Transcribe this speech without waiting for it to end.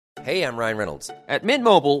Hey, I'm Ryan Reynolds. At Mint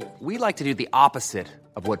Mobile, we like to do the opposite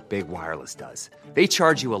of what Big Wireless does. They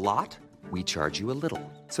charge you a lot, we charge you a little.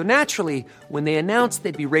 So naturally, when they announced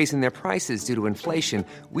they'd be raising their prices due to inflation,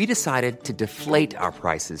 we decided to deflate our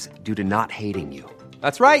prices due to not hating you.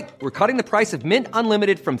 That's right. We're cutting the price of Mint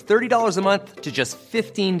Unlimited from $30 a month to just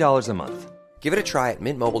 $15 a month. Give it a try at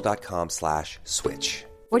mintmobile.com/switch.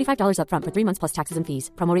 $45 up front for 3 months plus taxes and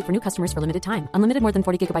fees. Promo rate for new customers for limited time. Unlimited more than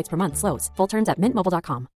 40 gigabytes per month. Slows full terms at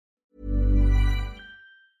mintmobile.com.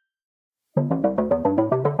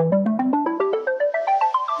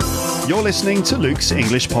 You're listening to Luke's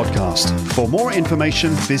English Podcast. For more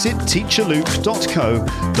information, visit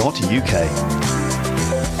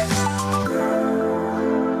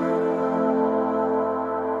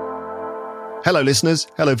teacherluke.co.uk. Hello listeners,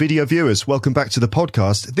 hello video viewers, welcome back to the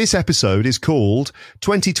podcast. This episode is called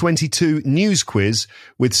 2022 News Quiz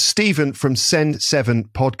with Stephen from Send 7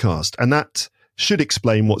 Podcast, and that should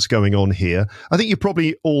explain what's going on here. I think you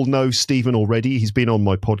probably all know Stephen already. He's been on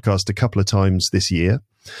my podcast a couple of times this year.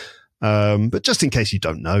 But just in case you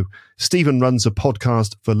don't know, Stephen runs a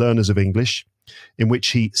podcast for learners of English in which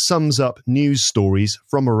he sums up news stories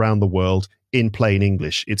from around the world in plain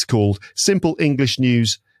English. It's called Simple English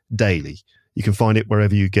News Daily. You can find it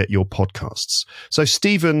wherever you get your podcasts. So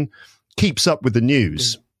Stephen keeps up with the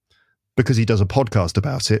news because he does a podcast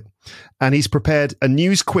about it, and he's prepared a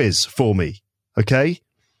news quiz for me, okay?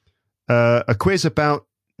 A quiz about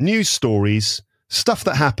news stories, stuff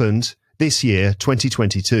that happened this year,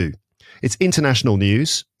 2022. It's international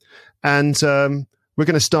news, and we're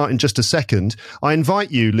going to start in just a second. I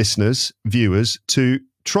invite you, listeners, viewers, to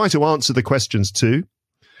try to answer the questions too.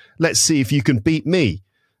 Let's see if you can beat me.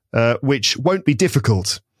 Which won't be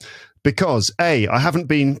difficult because, A, I haven't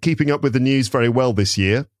been keeping up with the news very well this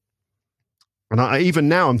year. And even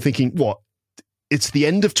now I'm thinking, what? It's the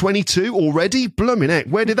end of 22 already? Blooming heck,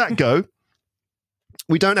 where did that go?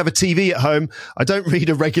 We don't have a TV at home. I don't read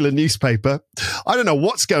a regular newspaper. I don't know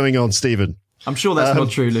what's going on, Stephen. I'm sure that's not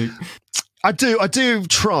true, Luke. I do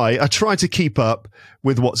try. I try to keep up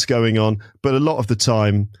with what's going on, but a lot of the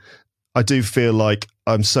time I do feel like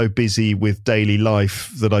I'm so busy with daily life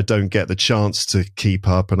that I don't get the chance to keep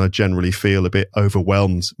up, and I generally feel a bit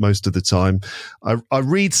overwhelmed most of the time. I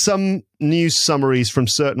read some news summaries from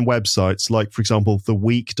certain websites, like, for example,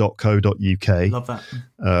 theweek.co.uk. Love that.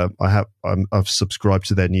 I've subscribed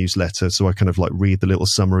to their newsletter, so I kind of like read the little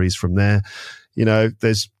summaries from there. You know,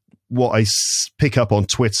 there's what I pick up on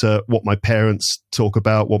Twitter, what my parents talk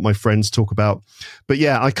about, what my friends talk about. But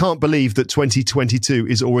yeah, I can't believe that 2022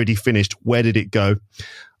 is already finished. Where did it go?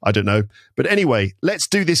 I don't know. But anyway, let's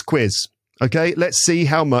do this quiz. Okay, let's see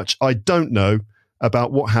how much I don't know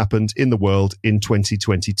about what happened in the world in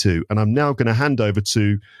 2022. And I'm now going to hand over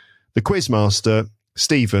to the quizmaster,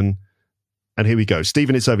 Stephen. And here we go.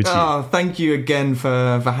 Stephen, it's over to you. Oh, thank you again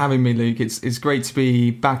for having me, Luke. It's great to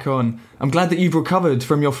be back on. I'm glad that you've recovered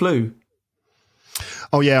from your flu.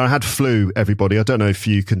 Oh, yeah, I had flu, everybody. I don't know if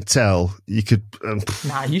you can tell. You could...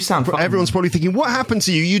 Nah, you sound fine. Everyone's probably thinking, what happened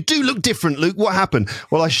to you? You do look different, Luke. What happened?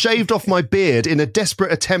 Well, I shaved off my beard in a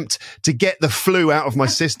desperate attempt to get the flu out of my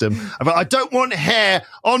system. But I don't want hair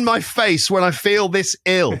on my face when I feel this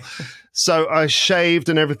ill. So I shaved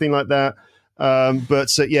and everything like that. But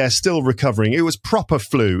still recovering. It was proper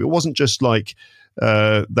flu. It wasn't just like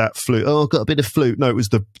that flu. Oh, I've got a bit of flu. No, it was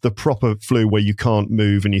the proper flu where you can't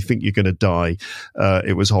move and you think you're going to die.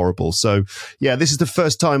 It was horrible. So yeah, this is the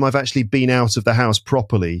first time I've actually been out of the house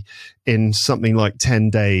properly in something like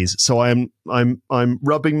 10 days. So I'm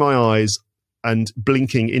rubbing my eyes and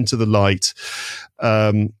blinking into the light.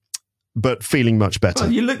 But feeling much better.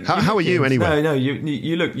 Well, how are you anyway? No,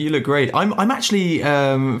 you look great. I'm actually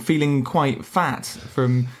feeling quite fat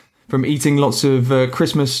from eating lots of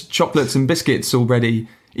Christmas chocolates and biscuits already.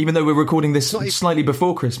 Even though we're recording this slightly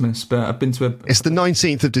before Christmas, but I've been to It's the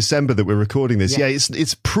 19th of December that we're recording this. Yeah,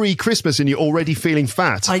 it's pre-Christmas and you're already feeling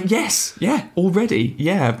fat. Yes, yeah, already.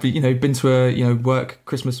 Yeah, but, been to a work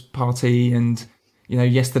Christmas party, and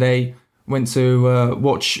yesterday went to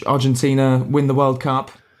watch Argentina win the World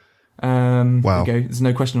Cup. Wow. There you go. There's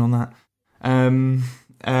no question on that.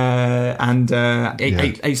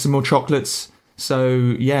 Ate some more chocolates.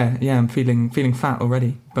 So yeah, I'm feeling fat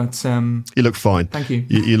already. But you look fine. Thank you.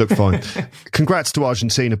 You look fine. Congrats to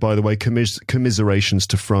Argentina, by the way. Commiserations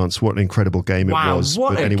to France. What an incredible game it was. Wow,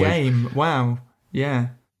 what a game! Wow, yeah.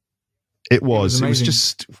 It was. It was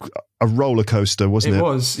just a roller coaster, wasn't it? It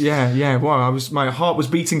was. Yeah. Wow. My heart was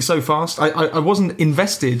beating so fast. I wasn't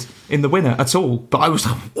invested in the winner at all, but I was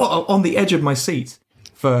on the edge of my seat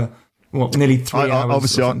for nearly 3 hours.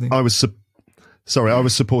 Obviously, I was Sorry, I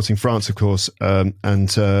was supporting France, of course, and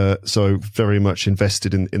so very much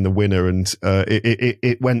invested in the winner. And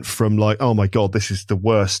it went from like, oh my God, this is the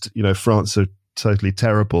worst. France are totally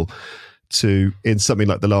terrible, to in something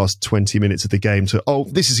like the last 20 minutes of the game to, oh,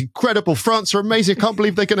 this is incredible. France are amazing. I can't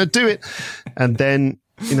believe they're going to do it. And then,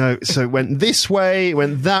 so it went this way, it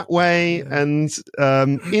went that way. And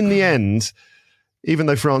in the end, even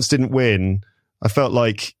though France didn't win, I felt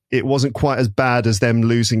like it wasn't quite as bad as them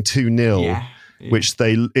losing 2-0. Yeah.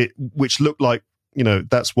 Which looked like,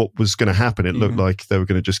 that's what was going to happen. It looked like they were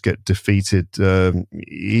going to just get defeated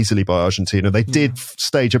easily by Argentina. They did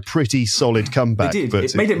stage a pretty solid comeback. They did. But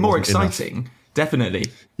it made it more exciting, enough.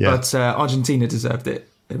 Definitely. Yeah. But Argentina deserved it.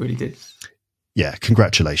 They really did. Yeah,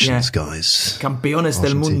 congratulations, guys. Campeones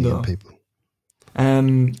del mundo. People.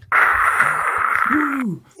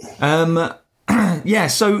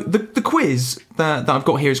 So the quiz that I've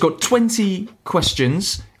got here has got 20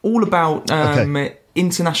 questions, all about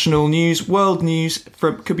international news, world news,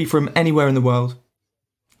 could be from anywhere in the world.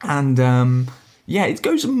 And it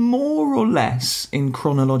goes more or less in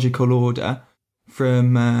chronological order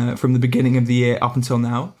from the beginning of the year up until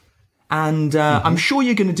now. And I'm sure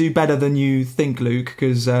you're going to do better than you think, Luke,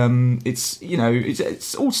 because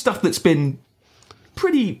it's all stuff that's been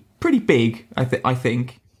pretty big, I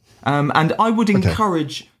think. And I would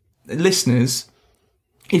encourage listeners,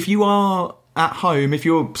 if you are at home, if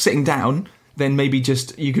you're sitting down, then maybe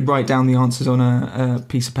just you could write down the answers on a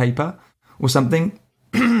piece of paper or something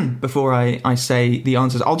before I say the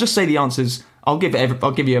answers. I'll just say the answers. I'll give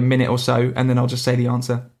you a minute or so, and then I'll just say the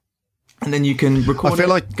answer, and then you can record.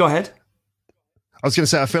 Go ahead. I was going to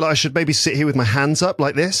say, I feel like I should maybe sit here with my hands up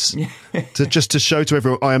like this to show to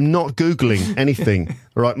everyone I am not Googling anything.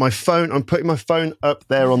 Right, I'm putting my phone up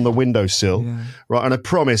there on the windowsill. Yeah. Right, and I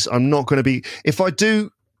promise I'm not going to be. If I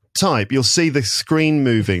do type, you'll see the screen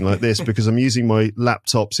moving like this because I'm using my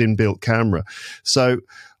laptop's inbuilt camera. So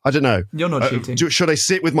I don't know. You're not cheating. Should I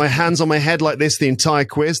sit with my hands on my head like this the entire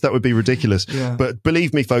quiz? That would be ridiculous. Yeah. But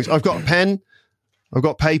believe me, folks, I've got a pen. I've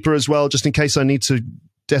got paper as well, just in case I need to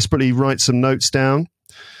desperately write some notes down.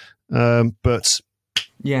 But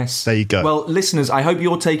yes, there you go. Well, listeners, I hope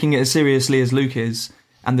you're taking it as seriously as Luke is,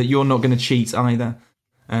 and that you're not going to cheat either.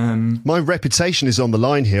 My reputation is on the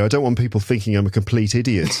line here. I don't want people thinking I'm a complete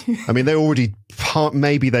idiot. I mean,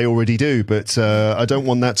 maybe they already do, but I don't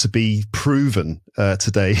want that to be proven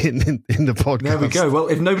today in the podcast. There we go. Well,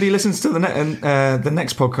 if nobody listens to the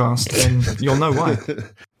next podcast, then you'll know why.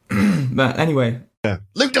 But anyway. Yeah.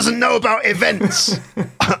 Luke doesn't know about events.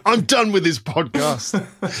 I'm done with this podcast.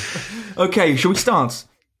 Okay, shall we start?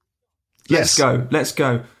 Yes. Let's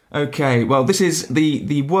go. Okay, well, this is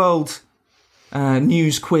the world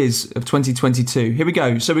news quiz of 2022. Here we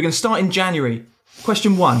go. So we're going to start in January.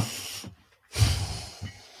 Question 1.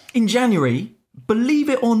 In January, believe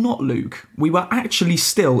it or not, Luke, we were actually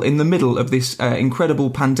still in the middle of this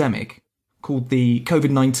incredible pandemic called the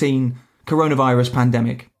COVID-19 coronavirus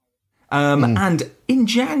pandemic. And in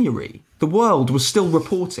January, the world was still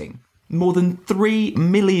reporting more than 3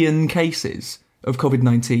 million cases of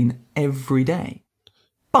COVID-19 every day.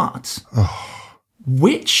 But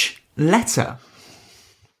which letter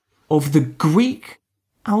of the Greek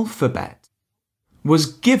alphabet was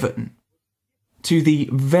given to the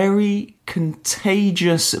very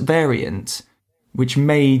contagious variant which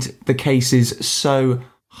made the cases so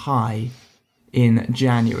high in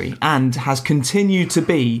January and has continued to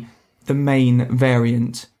be the main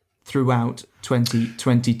variant throughout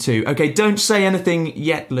 2022. Okay, don't say anything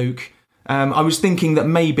yet, Luke. I was thinking that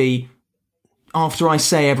maybe after I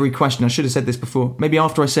say every question, I should have said this before, maybe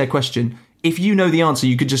after I say a question, if you know the answer,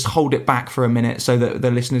 you could just hold it back for a minute so that the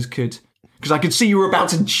listeners could... Because I could see you were about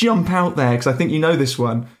to jump out there, because I think you know this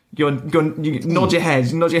one. You nod your head,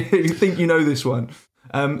 you think you know this one.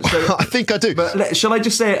 So, I think I do. But shall I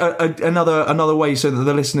just say another way so that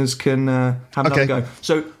the listeners can have another go?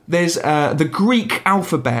 So there's the Greek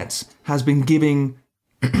alphabet has been giving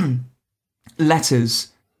letters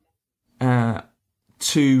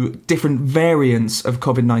to different variants of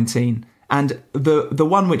COVID-19. And the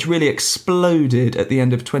one which really exploded at the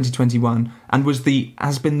end of 2021 and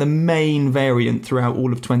has been the main variant throughout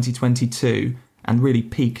all of 2022 and really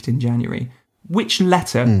peaked in January. Which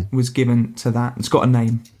letter was given to that? It's got a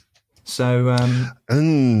name. So,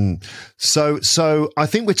 so I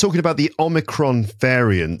think we're talking about the Omicron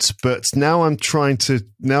variant, but now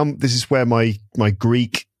this is where my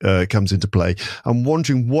Greek comes into play. I'm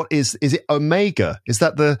wondering, is it Omega? Is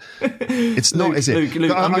that it's not, Luke, is it?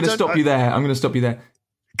 Luke, I'm going to stop you there. I'm going to stop you there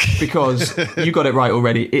because you got it right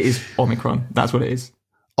already. It is Omicron. That's what it is.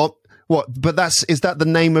 What? But is that the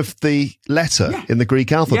name of the letter in the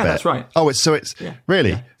Greek alphabet? Yeah, that's right. Oh, it's really?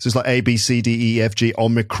 Yeah. So it's like A, B, C, D, E, F, G,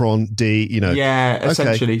 Omicron, D, Yeah,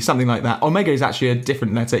 essentially, something like that. Omega is actually a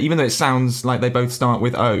different letter, even though it sounds like they both start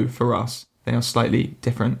with O for us. They are slightly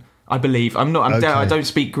different, I believe. I don't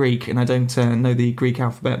speak Greek, and I don't know the Greek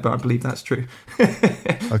alphabet, but I believe that's true.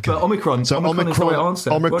 But Omicron. So Omicron is the right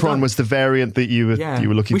answer. Omicron was the variant that you were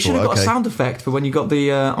looking for. We should have got a sound effect for when you got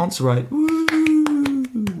the answer right. Woo!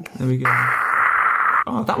 There we go.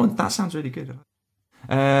 Oh, that sounds really good.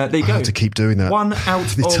 There you go. I have to keep doing that. 1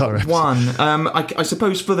 out of 1. I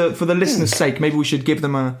suppose for the listeners' sake, maybe we should give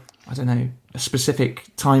them a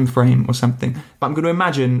specific time frame or something. But I'm going to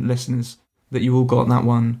imagine, listeners, that you all got that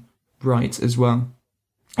one right as well.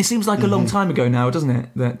 It seems like a long time ago now, doesn't it,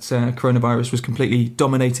 that coronavirus was completely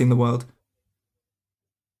dominating the world?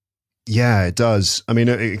 Yeah, it does. I mean,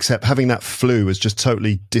 except having that flu has just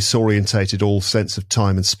totally disorientated all sense of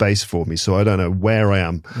time and space for me. So I don't know where I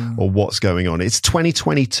am or what's going on. It's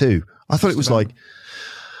 2022. I thought it was like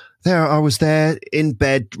I was there in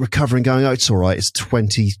bed recovering, going, oh, it's all right. It's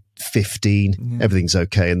 2015. Yeah. Everything's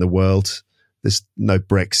okay in the world. There's no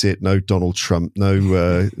Brexit, no Donald Trump, no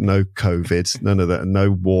COVID, none of that, no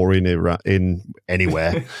war in Iraq, in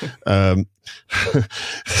anywhere.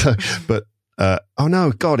 But oh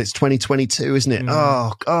no, God, it's 2022, isn't it?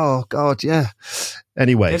 Oh God, yeah.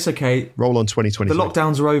 Anyway, it's okay. Roll on 2023. The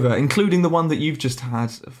lockdowns are over, including the one that you've just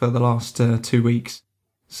had for the last 2 weeks.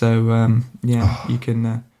 So you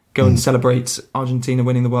can go and celebrate Argentina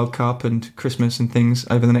winning the World Cup and Christmas and things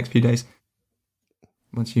over the next few days.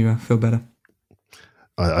 Once you feel better.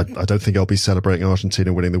 I don't think I'll be celebrating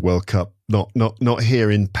Argentina winning the World Cup. Not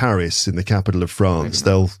here in Paris, in the capital of France.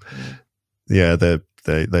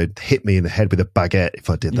 They'd hit me in the head with a baguette if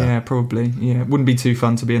I did that. Yeah, probably. Yeah, it wouldn't be too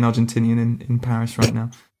fun to be an Argentinian in Paris right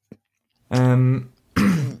now.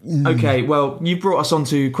 Okay, well, you brought us on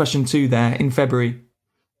to question 2 there in February.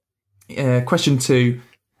 Question 2,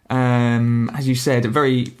 as you said,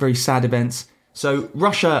 very, very sad events. So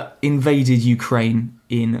Russia invaded Ukraine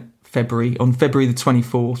on February the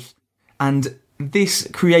 24th, and this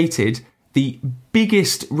created the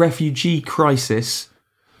biggest refugee crisis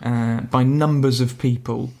by numbers of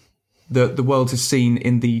people that the world has seen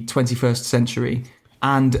in the 21st century,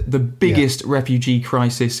 and the biggest refugee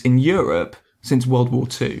crisis in Europe since World War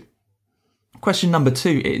II. Question number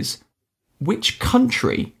 2 is, which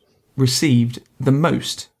country received the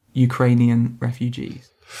most Ukrainian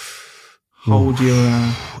refugees? Hold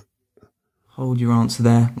your answer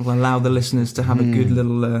there. We'll allow the listeners to have a good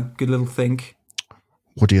little think.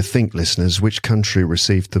 What do you think, listeners? Which country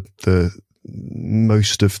received the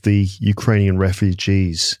most of the Ukrainian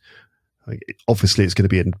refugees? Obviously, it's going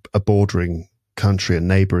to be a bordering country, a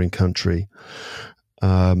neighbouring country.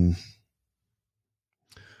 I'm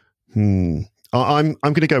going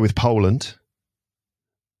to go with Poland.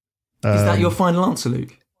 Is that your final answer,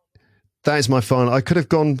 Luke? That is my final. I could have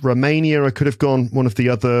gone Romania. I could have gone one of the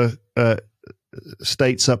other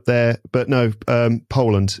states up there, but no,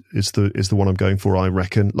 Poland is the one I'm going for, I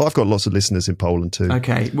reckon. I've got lots of listeners in Poland too.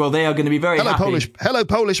 Okay, well, they are going to be very happy. Hello,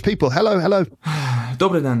 Polish people. Hello.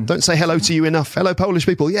 Dobry dan. Don't say hello to you enough. Hello, Polish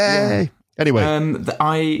people. Yay! Yeah. Anyway,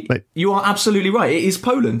 you are absolutely right. It is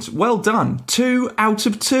Poland. Well done. 2 out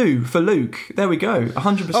of 2 for Luke. There we go.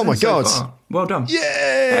 100%. Oh my God! Far. Well done.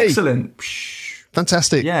 Yay! Excellent.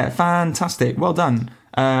 Fantastic. Yeah, fantastic. Well done.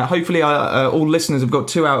 Hopefully, all listeners have got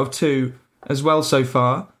 2 out of 2 as well so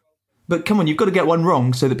far. But come on, you've got to get one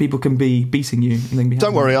wrong so that people can be beating you. And then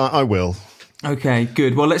Don't worry, I will. Okay,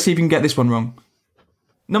 good. Well, let's see if you can get this one wrong.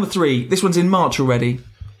 Number 3. This one's in March already.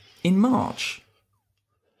 In March,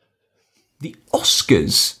 the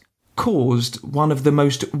Oscars caused one of the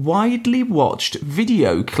most widely watched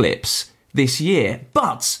video clips this year,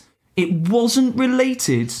 but it wasn't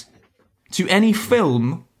related to any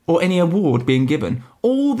film or any award being given.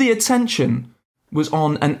 All the attention was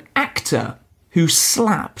on an actor who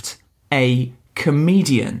slapped a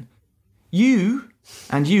comedian. You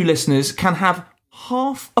listeners can have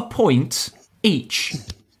half a point each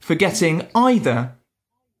for getting either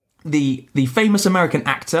the famous American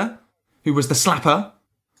actor who was the slapper,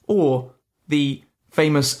 or the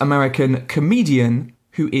famous American comedian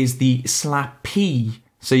who is the slappee.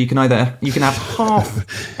 So you can have half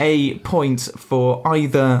a point for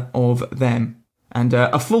either of them, and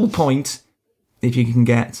a full point if you can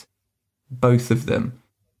get both of them.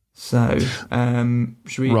 So,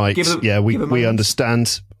 should we? Right. We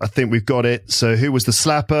understand. I think we've got it. So, who was the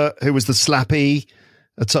slapper? Who was the slappee?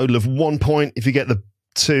 A total of 1 point if you get the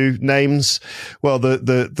 2 names. Well,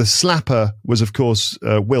 the slapper was, of course,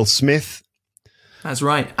 Will Smith. That's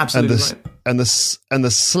right. Absolutely right. and the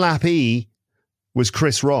slappee was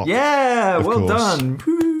Chris Rock. Yeah, of well course. done.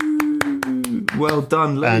 Woo. Well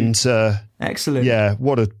done, Luke. And excellent. Yeah,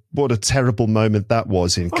 what a terrible moment that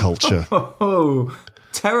was in culture. Oh,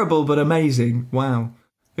 terrible but amazing. Wow.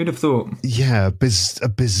 Who'd have thought? Yeah, a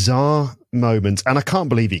bizarre moment, and I can't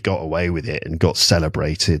believe he got away with it and got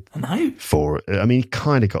celebrated. I know. For it. I mean, he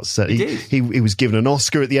kind of got he was given an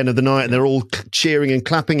Oscar at the end of the night, and they're all cheering and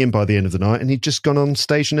clapping him by the end of the night, and he'd just gone on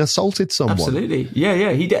stage and assaulted someone. Absolutely,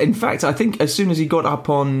 yeah. He did. In fact, I think as soon as he got up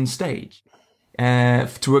on stage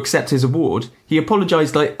to accept his award, he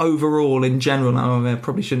apologised like overall in general. Oh, I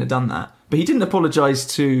probably shouldn't have done that, but he didn't apologise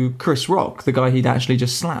to Chris Rock, the guy he'd actually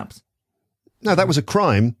just slapped. No, that was a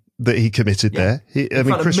crime that he committed there.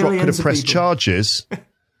 Chris Rock could have pressed charges.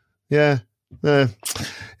 Yeah.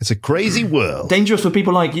 It's a crazy world. Dangerous for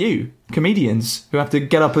people like you, comedians, who have to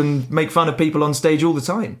get up and make fun of people on stage all the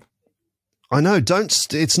time. I know.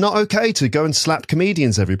 It's not okay to go and slap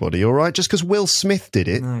comedians, everybody, all right? Just because Will Smith did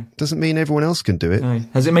it doesn't mean everyone else can do it. No.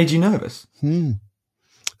 Has it made you nervous?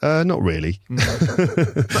 Not really. No.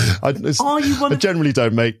 I generally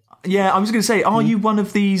don't make... Yeah, I was going to say, are you one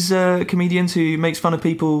of these comedians who makes fun of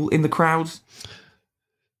people in the crowd?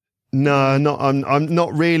 No, I'm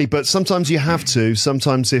not really, but sometimes you have to.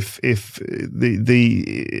 Sometimes if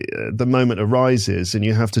the moment arises and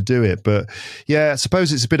you have to do it. But yeah, I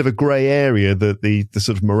suppose it's a bit of a grey area, the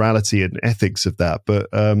sort of morality and ethics of that. But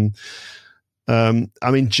I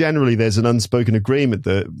mean, generally there's an unspoken agreement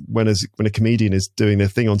that when a comedian is doing their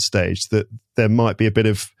thing on stage, that there might be a bit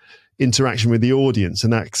of interaction with the audience,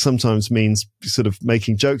 and that sometimes means sort of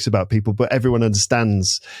making jokes about people, but everyone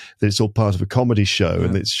understands that it's all part of a comedy show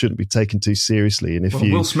and it shouldn't be taken too seriously. And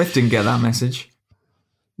Will Smith didn't get that message.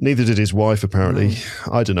 Neither did his wife, apparently. No.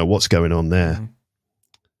 I don't know what's going on there. No.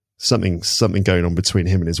 Something going on between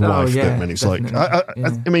him and his wife. Yeah, and it's like, I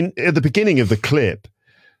mean, at the beginning of the clip,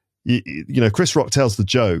 you know, Chris Rock tells the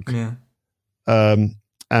joke. Yeah.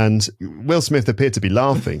 And Will Smith appeared to be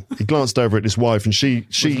laughing. He glanced over at his wife, and she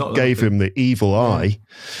gave him the evil eye,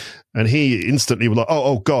 and he instantly was like,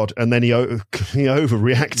 "Oh God!" And then he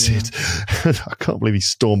overreacted. Yeah. I can't believe he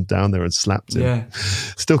stormed down there and slapped him. Yeah,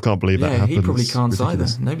 still can't believe that happened. He probably can't either.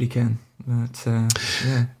 Nobody can. But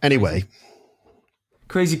yeah. Anyway,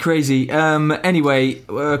 crazy. Anyway,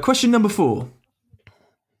 question number 4.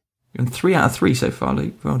 You're on 3 out of 3 so far,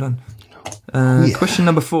 Luke. Well done. Question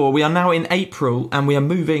number 4. We are now in April and we are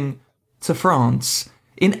moving to France.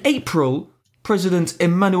 In April, President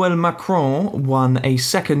Emmanuel Macron won a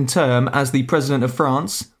second term as the President of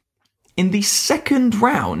France. In the second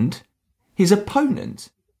round, his opponent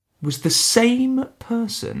was the same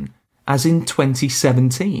person as in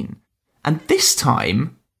 2017. And this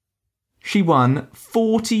time, she won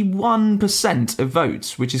 41% of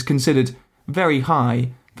votes, which is considered very high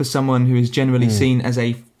for someone who is generally seen as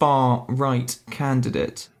a far-right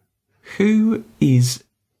candidate. Who is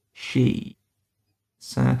she?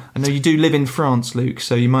 So, I know you do live in France, Luke,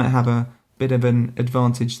 so you might have a bit of an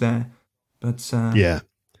advantage there. But yeah.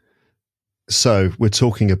 So we're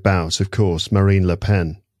talking about, of course, Marine Le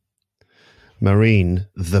Pen. Marine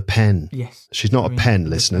the Pen. Yes. She's not Marine a pen,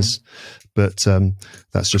 listeners, but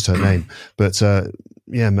that's just her name. But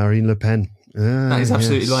yeah, Marine Le Pen. That is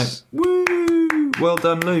absolutely like, woo! Well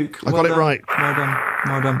done, Luke. I got it right.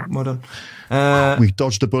 Well done. We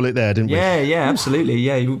dodged a bullet there, didn't we? Yeah, absolutely.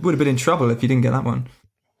 Yeah, you would have been in trouble if you didn't get that one.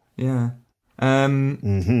 Yeah.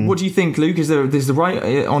 What do you think, Luke? Is there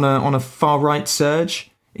right on a far right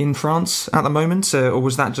surge in France at the moment, or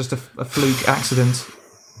was that just a fluke accident?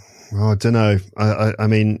 Oh, I don't know. I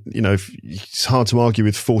mean, you know, it's hard to argue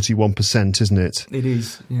with 41%, isn't it? It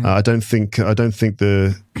is. Yeah. I don't think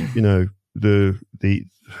the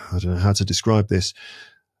I don't know how to describe this.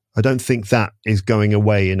 I don't think that is going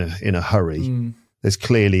away in a hurry. There's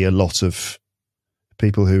clearly a lot of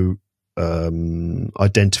people who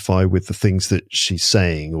identify with the things that she's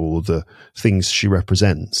saying or the things she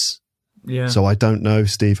represents. Yeah. So I don't know,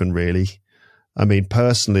 Stephen, really. I mean,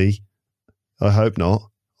 personally, I hope not,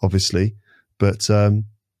 obviously, but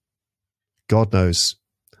God knows.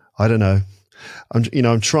 I don't know.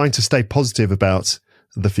 I'm trying to stay positive about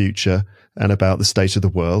the future and about the state of the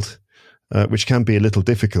world, which can be a little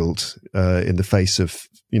difficult in the face of,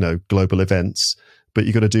 global events, but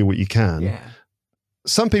you've got to do what you can. Yeah.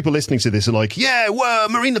 Some people listening to this are like, yeah, well,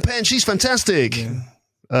 Marine Le Pen, she's fantastic. Yeah.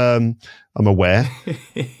 I'm aware.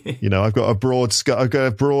 I've got a broad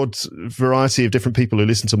variety of different people who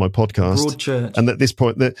listen to my podcast. Broad church. And at this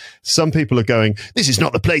point, that some people are going, this is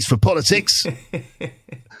not the place for politics.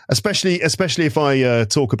 especially if I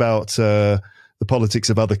talk about the politics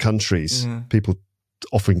of other countries. Yeah. People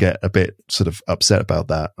often get a bit sort of upset about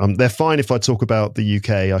that. They're fine if I talk about the UK.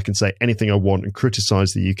 I can say anything I want and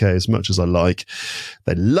criticise the UK as much as I like.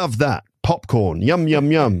 They love that. Popcorn, yum,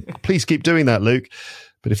 yum, yum. Please keep doing that, Luke.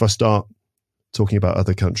 But if I start talking about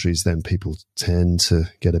other countries, then people tend to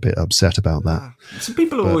get a bit upset about that. So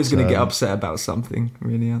people are always going to get upset about something,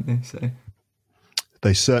 really, aren't they? So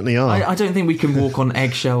they certainly are. I don't think we can walk on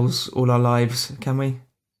eggshells all our lives, can we?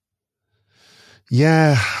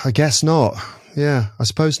 Yeah, I guess not. Yeah, I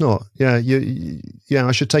suppose not. Yeah,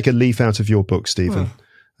 I should take a leaf out of your book, Stephen,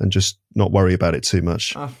 and just not worry about it too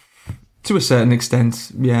much. To a certain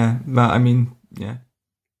extent, yeah. But I mean, yeah.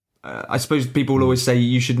 I suppose people will always say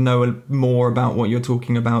you should know more about what you're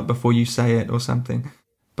talking about before you say it or something.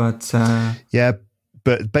 But yeah,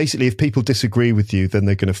 but basically, if people disagree with you, then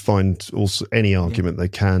they're going to find also any argument they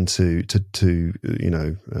can to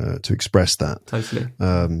express that. Totally.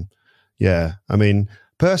 Yeah, I mean,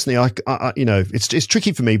 personally, I it's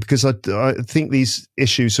tricky for me because I think these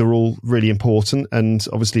issues are all really important, and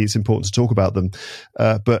obviously it's important to talk about them.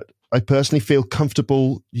 But I personally feel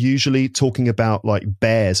comfortable usually talking about like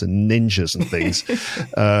bears and ninjas and things.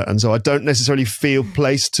 And so I don't necessarily feel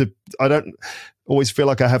placed to, I don't always feel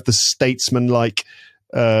like I have the statesman-like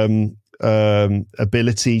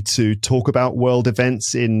ability to talk about world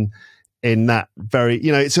events in that very,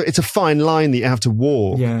 it's a fine line that you have to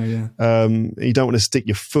walk. Yeah. You don't want to stick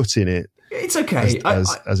your foot in it. It's okay.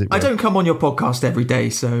 As it were. I don't come on your podcast every day,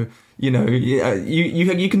 so you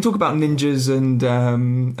can talk about ninjas and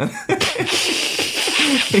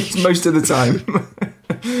most of the time.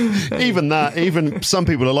 Even some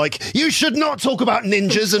people are like, you should not talk about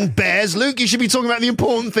ninjas and bears, Luke. You should be talking about the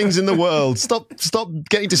important things in the world. Stop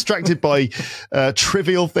getting distracted by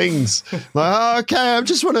trivial things. Like, okay, I'm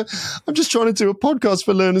just trying to do a podcast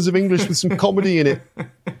for learners of English with some comedy in it.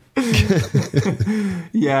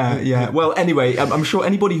 Yeah. Well, anyway, I'm sure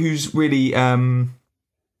anybody who's really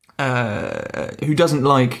who doesn't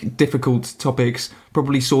like difficult topics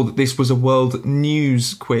probably saw that this was a world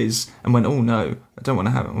news quiz and went, "Oh no, I don't want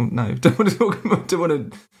to have it. Oh no, don't want to talk about, don't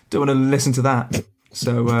want to listen to that."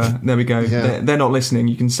 So there we go. Yeah. They're not listening.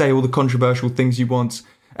 You can say all the controversial things you want.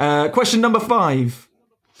 Question number 5.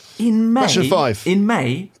 Question 5. In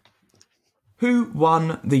May, who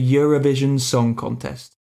won the Eurovision Song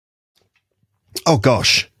Contest? Oh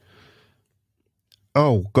gosh.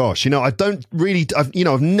 I don't really, I've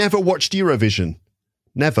never watched Eurovision.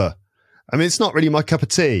 Never. I mean, it's not really my cup of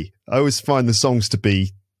tea. I always find the songs to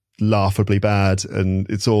be laughably bad and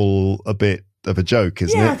it's all a bit of a joke,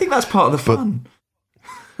 isn't it? Yeah, I think that's part of the fun.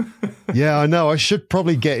 Yeah, I know. I should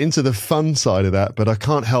probably get into the fun side of that, but I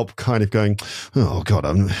can't help kind of going, oh God,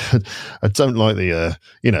 I don't like the,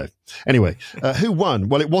 Anyway, who won?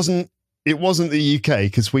 Well, it wasn't the UK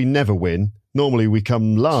because we never win. Normally we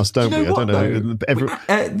come last, don't we? What, I don't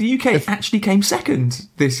know. The UK actually came second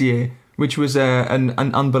this year, which was an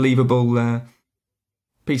unbelievable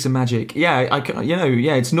piece of magic. Yeah,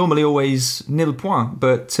 it's normally always nil point,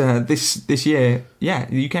 but this year,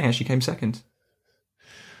 the UK actually came second.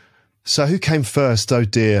 So who came first? Oh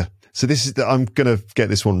dear. So I'm going to get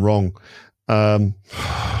this one wrong. And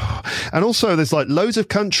also there's like loads of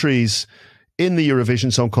countries in the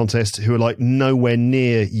Eurovision Song Contest who are like nowhere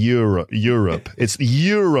near Europe. It's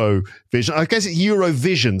Eurovision. I guess it's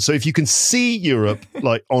Eurovision. So if you can see Europe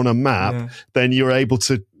like on a map, then you're able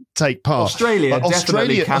to take part. Australia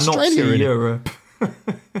definitely cannot see Europe.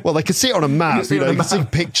 Well, they can see it on a map. You can see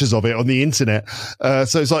pictures of it on the internet.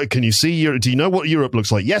 So it's like, can you see Europe? Do you know what Europe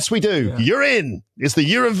looks like? Yes, we do. Yeah. You're in. It's the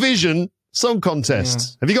Eurovision Song Contest.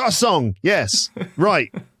 Yeah. Have you got a song? Yes.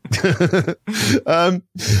 Right. I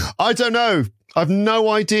don't know. I've no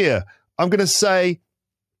idea. I'm going to say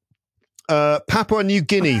Papua New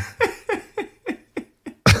Guinea.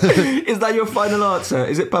 Is that your final answer?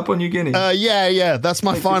 Is it Papua New Guinea? Yeah. That's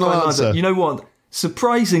my final answer. You know what?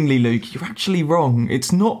 Surprisingly, Luke, you're actually wrong.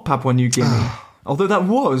 It's not Papua New Guinea. Although that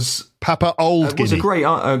was Papua Old Guinea. Was a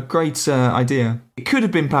great idea. It could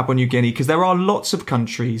have been Papua New Guinea because there are lots of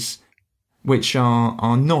countries which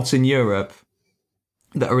are not in Europe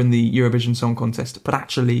that are in the Eurovision Song Contest, but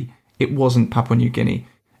actually it wasn't Papua New Guinea.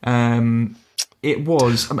 It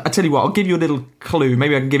was. I tell you what, I'll give you a little clue.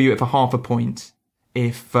 Maybe I can give you it for half a point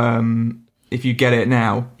if you get it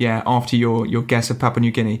now. Yeah, after your guess of Papua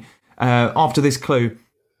New Guinea. After this clue,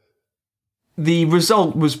 the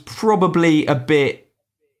result was probably a bit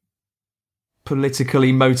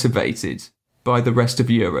politically motivated by the rest of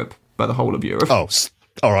Europe, by the whole of Europe. Oh,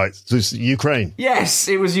 all right. So it's Ukraine. Yes,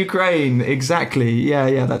 it was Ukraine. Exactly.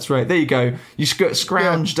 Yeah, that's right. There you go. You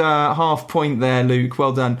scrounged half point there, Luke.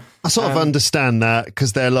 Well done. I sort of understand that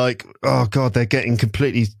because they're like, oh God, they're getting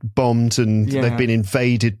completely bombed and they've been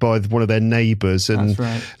invaded by one of their neighbours, and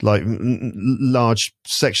like large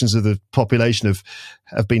sections of the population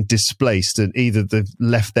have been displaced, and either they've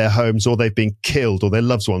left their homes or they've been killed or their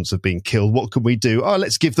loved ones have been killed. What can we do? Oh,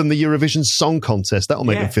 let's give them the Eurovision Song Contest. That'll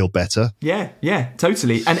make them feel better. Yeah,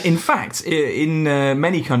 totally. And in fact, in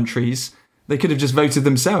many countries, they could have just voted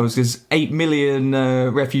themselves. There's 8 million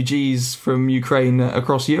refugees from Ukraine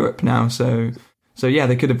across Europe now. So yeah,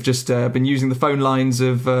 they could have just been using the phone lines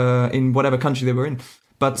of in whatever country they were in.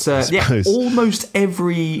 But almost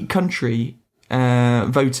every country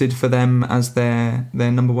voted for them as their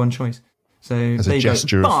number one choice. So as a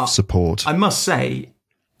gesture of support. I must say,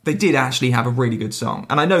 they did actually have a really good song.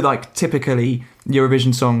 And I know, like, typically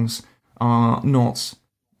Eurovision songs are not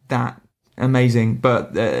that amazing,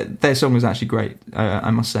 but their song was actually great, I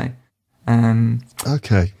must say.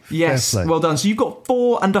 Okay. Yes, well done. So you've got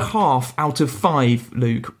 4.5 out of 5,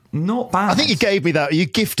 Luke. Not bad. I think you gave me that. You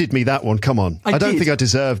gifted me that one. Come on. I don't think I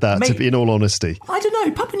deserve that, to be in all honesty. I don't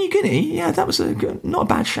know. Papua New Guinea, yeah, that was not a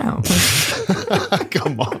bad shout.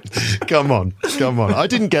 Come on. I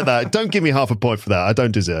didn't get that. Don't give me half a point for that. I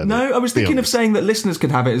don't deserve it. No, I was thinking of saying that listeners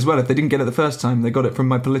could have it as well if they didn't get it the first time. They got it from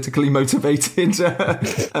my politically motivated.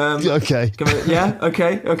 Okay. Yeah.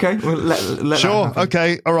 Okay. Well, let sure.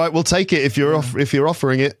 Okay. All right. We'll take it if you're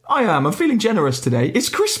offering it. I am. I'm feeling generous today. It's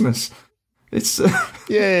Christmas. It's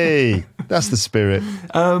yay! That's the spirit.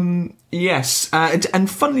 Yes,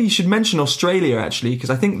 and funnily you should mention Australia, actually, because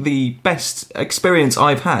I think the best experience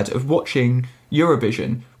I've had of watching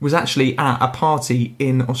Eurovision was actually at a party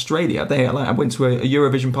in Australia. I went to a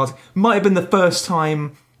Eurovision party. Might have been the first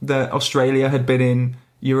time that Australia had been in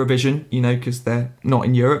Eurovision, because they're not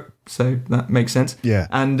in Europe, so that makes sense. Yeah.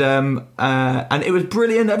 And it was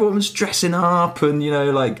brilliant. Everyone was dressing up and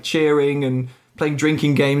like cheering and playing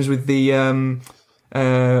drinking games with the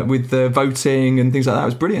voting and things like that. It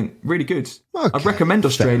was brilliant, really good. Okay. I'd recommend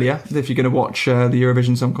Australia if you're going to watch the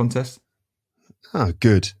Eurovision Song Contest. Oh,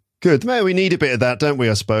 good. Man, we need a bit of that, don't we?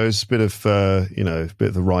 I suppose a bit of a bit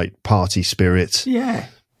of the right party spirit. Yeah,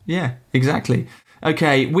 exactly.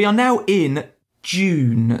 Okay, we are now in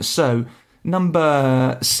June, so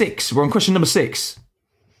number 6. We're on question number 6.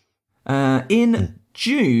 In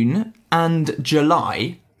June and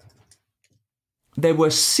July, there were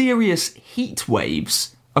serious heat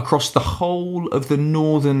waves across the whole of the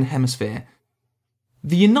Northern Hemisphere.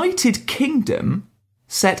 The United Kingdom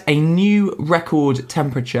set a new record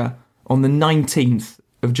temperature on the 19th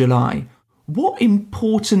of July. What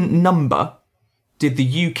important number did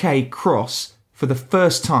the UK cross for the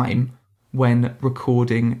first time when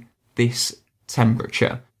recording this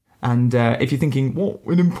temperature? And if you're thinking, what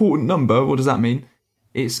an important number, what does that mean?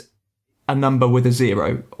 It's a number with a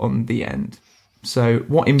 0 on the end. So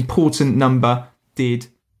what important number did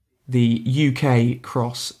the UK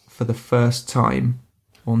cross for the first time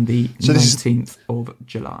on the 19th of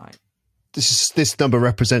July? This number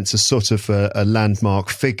represents a sort of a landmark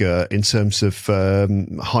figure in terms of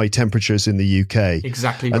high temperatures in the UK.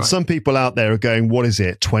 Exactly right. And right. some people out there are going, what is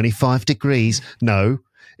it, 25 degrees? No,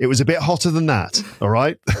 it was a bit hotter than that, all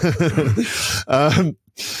right?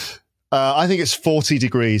 I think it's 40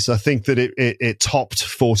 degrees. I think that it topped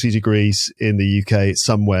 40 degrees in the UK. It's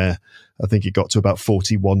somewhere. I think it got to about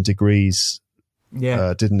 41 degrees.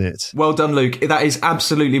 Yeah. Didn't it? Well done, Luke. That is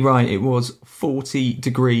absolutely right. It was 40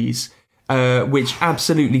 degrees, which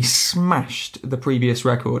absolutely smashed the previous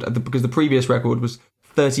record, because the previous record was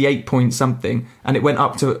 38 point something, and it went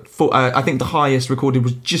up to, I think the highest recorded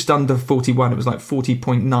was just under 41. It was like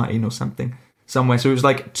 40.9 or something, somewhere. So it was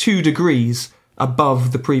like 2 degrees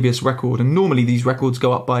above the previous record, and normally these records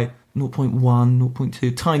go up by 0.1,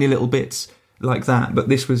 0.2, tiny little bits like that, but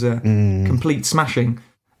this was a complete smashing.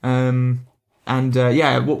 What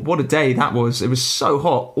a day that was. It was so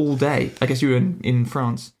hot all day. I guess you were in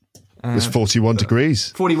France. It was 41 degrees.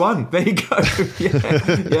 41. There you go.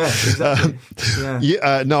 Yeah, exactly.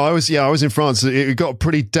 I was in France. It got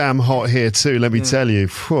pretty damn hot here too, let me tell you.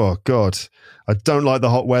 Oh God, I don't like the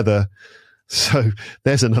hot weather. So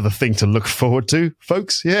there's another thing to look forward to,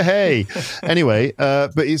 folks. Yeah, hey. Anyway,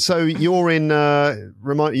 so you're in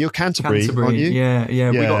you're Canterbury, aren't you? Yeah.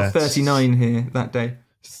 We got 39 here that day.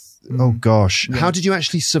 Oh gosh, how did you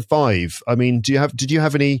actually survive? I mean, did you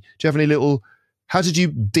have any little? How did you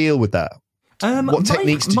deal with that? What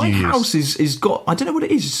techniques did you use? My house is got, I don't know what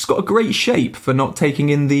it is. It's got a great shape for not taking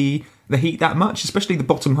in the heat that much, especially the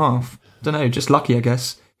bottom half. I don't know, just lucky, I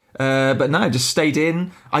guess. But no, just stayed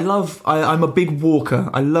in. I'm a big walker.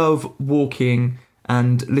 I love walking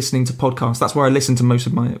and listening to podcasts. That's where I listen to most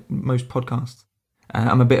podcasts.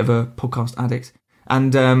 I'm a bit of a podcast addict.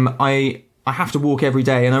 And I have to walk every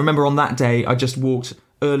day. And I remember on that day, I just walked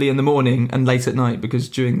early in the morning and late at night, because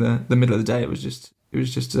during the middle of the day, it was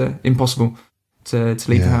just impossible to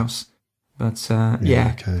leave the house. But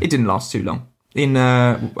okay. It didn't last too long. When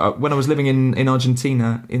I was living in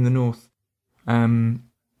Argentina in the north,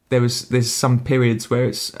 there's some periods where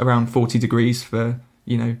it's around 40 degrees for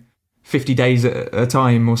 50 days at a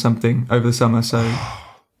time or something over the summer. So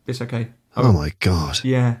it's okay. Oh my God.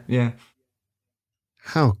 Yeah.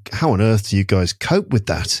 How on earth do you guys cope with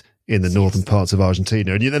that in the northern parts of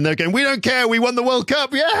Argentina? And then they're going, we don't care, we won the World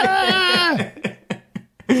Cup, yeah!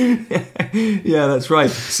 Yeah, that's right.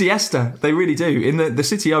 Siesta, they really do. In the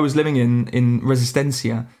city I was living in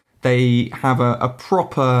Resistencia, they have a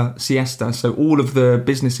proper siesta. So all of the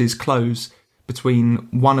businesses close between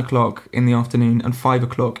 1 o'clock in the afternoon and 5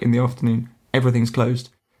 o'clock in the afternoon. Everything's closed.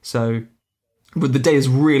 So but the day is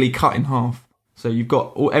really cut in half. So you've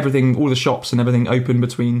got all the shops and everything open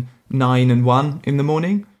between 9 and 1 in the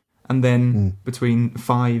morning, and then between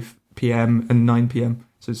 5 p.m. and 9 p.m.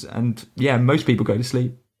 So most people go to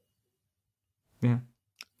sleep. Yeah.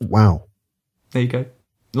 Wow. There you go.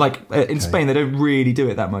 Like in Spain, they don't really do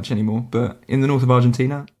it that much anymore, but in the north of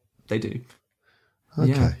Argentina, they do. Okay.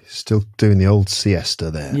 Yeah. Still doing the old siesta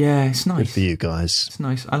there. Yeah, it's nice. Good for you guys. It's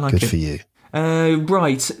nice. I like it. Good for you.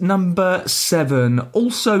 Right, number 7.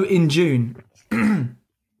 Also in June, in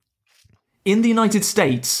the United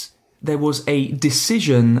States, there was a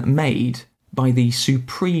decision made by the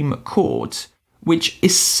Supreme Court which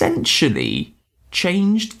essentially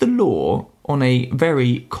changed the law on a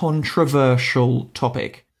very controversial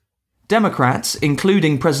topic. Democrats,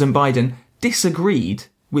 including President Biden, disagreed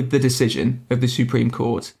with the decision of the Supreme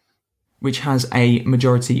Court, which has a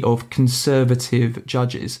majority of conservative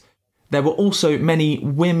judges. There were also many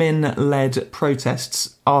women-led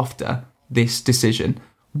protests after this decision.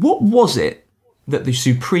 What was it that the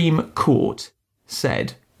Supreme Court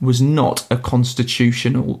said was not a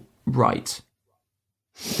constitutional right?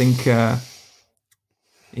 I think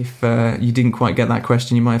if you didn't quite get that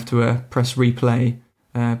question, you might have to press replay,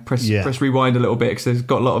 press rewind a little bit, because there's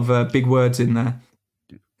got a lot of big words in there.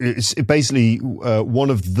 It's basically one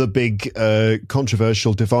of the big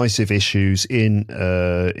controversial, divisive issues in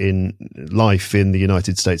life in the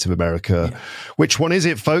United States of America. Yeah. Which one is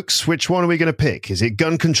it, folks? Which one are we going to pick? Is it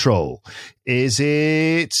gun control? Is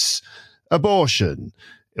it abortion?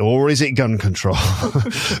 Or is it gun control?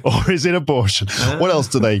 Or is it abortion? What else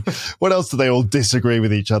do they all disagree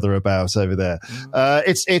with each other about over there?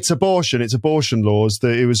 It's abortion. It's abortion laws.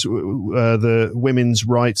 It was the women's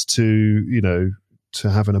right to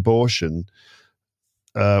have an abortion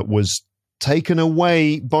was taken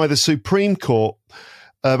away by the Supreme Court.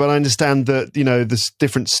 But I understand that, the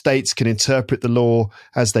different states can interpret the law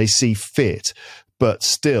as they see fit. But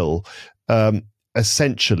still,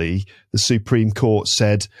 essentially, the Supreme Court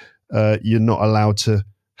said you're not allowed to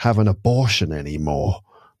have an abortion anymore.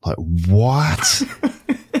 Like, what?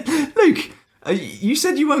 Luke, you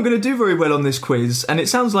said you weren't going to do very well on this quiz, and it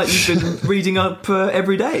sounds like you've been reading up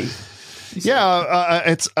every day. Yeah,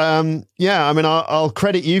 I mean, I'll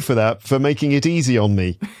credit you for that, for making it easy on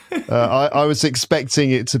me. I was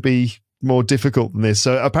expecting it to be more difficult than this.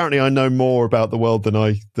 So apparently I know more about the world than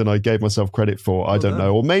I gave myself credit for. I don't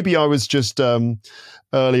know. Or maybe I was just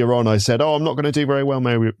earlier on I said, I'm not going to do very well.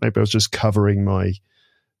 Maybe I was just covering my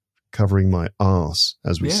arse,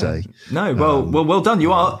 as we say. No, well done.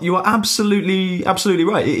 You are absolutely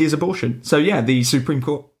right. It is abortion. So yeah, the Supreme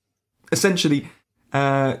Court essentially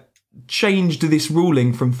changed this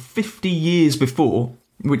ruling from 50 years before,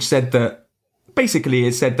 which said that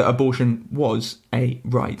abortion was a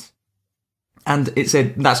right. And it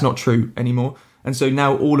said that's not true anymore. And so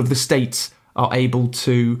now all of the states are able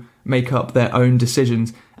to make up their own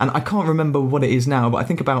decisions. And I can't remember what it is now, but I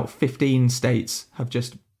think about 15 states have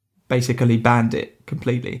just basically banned it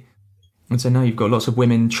completely. And so now you've got lots of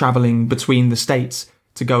women travelling between the states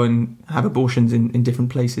to go and have abortions in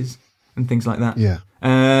different places and things like that. Yeah.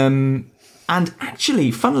 And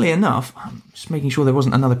actually, funnily enough, I'm just making sure there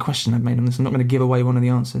wasn't another question I've made on this. I'm not going to give away one of the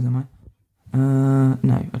answers, am I?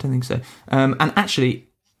 No, I don't think so. And actually,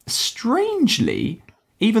 strangely,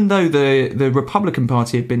 even though the Republican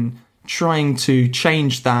Party had been trying to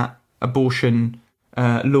change that abortion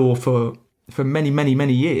law for many, many,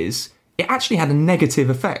 many years, it actually had a negative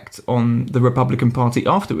effect on the Republican Party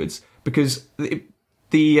afterwards, because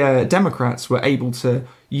the Democrats were able to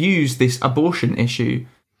use this abortion issue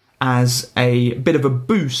as a bit of a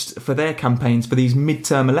boost for their campaigns for these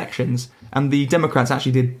midterm elections, and the Democrats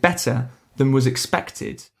actually did better than was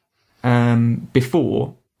expected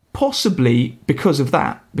before, possibly because of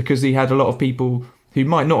that, because he had a lot of people who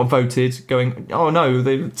might not have voted, going, "Oh no,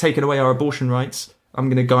 they've taken away our abortion rights. I'm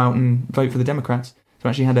going to go out and vote for the Democrats." So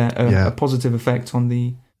actually had a positive effect on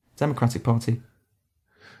the Democratic Party.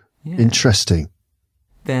 Yeah. Interesting.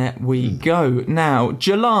 There we go. Now,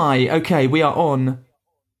 July. Okay, we are on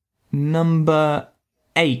number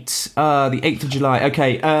 8. The 8th of July.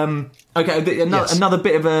 Okay. Another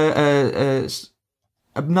bit of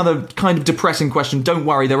another kind of depressing question. Don't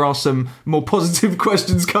worry, there are some more positive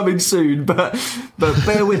questions coming soon, but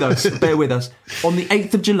bear with us. Bear with us. On the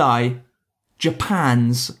 8th of July,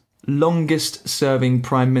 Japan's longest-serving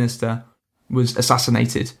prime minister was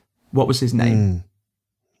assassinated. What was his name?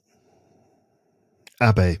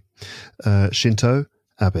 Abe. Shinzo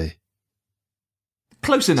Abe.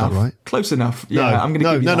 Close enough. Right? Close enough. Yeah, I'm going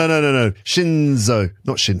to give you that. No. Shinzo,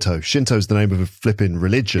 not Shinto. Shinto's the name of a flipping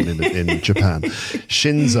religion in Japan.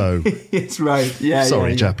 Shinzo. It's right. Yeah.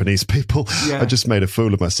 Sorry, Japanese people. Yeah. I just made a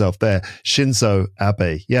fool of myself there. Shinzo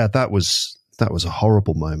Abe. Yeah, that was a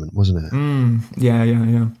horrible moment, wasn't it?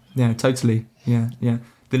 Yeah, totally. Yeah.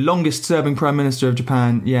 The longest-serving prime minister of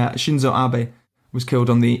Japan, Shinzo Abe, was killed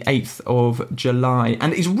on the 8th of July.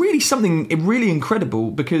 And it's really something really incredible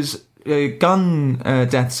because gun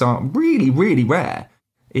deaths are really, really rare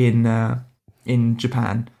in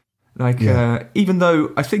Japan. Even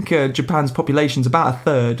though I think Japan's population is about a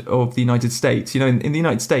third of the United States. In the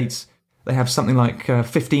United States, they have something like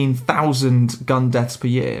 15,000 gun deaths per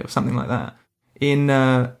year, or something like that. In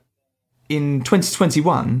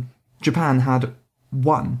 2021, Japan had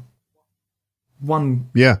one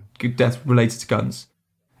good death related to guns.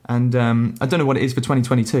 And I don't know what it is for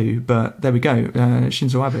 2022, but there we go.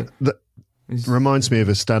 Shinzo Abe. That reminds me of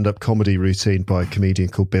a stand-up comedy routine by a comedian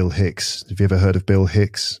called Bill Hicks. Have you ever heard of Bill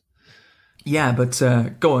Hicks? Yeah, but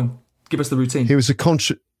go on. Give us the routine. He was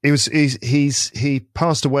he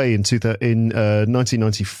passed away in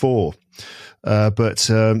 1994.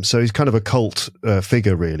 So he's kind of a cult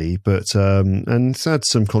figure, really, but and had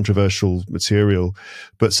some controversial material,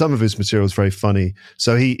 but some of his material is very funny.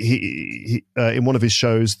 So he in one of his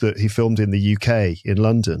shows that he filmed in the UK in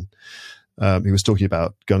London, he was talking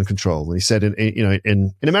about gun control, and he said,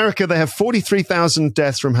 in America they have 43,000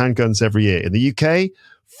 deaths from handguns every year. In the UK,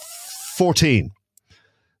 14,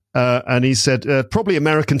 and he said probably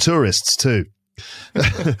American tourists too. Who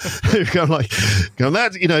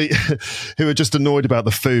are just annoyed about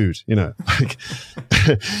the food, like,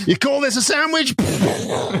 you call this a sandwich?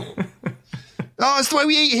 Oh, it's the way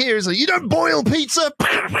we eat here, isn't it? You don't boil pizza.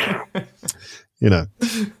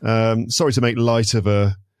 Sorry to make light of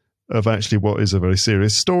actually what is a very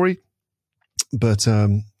serious story, but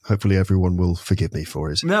hopefully everyone will forgive me for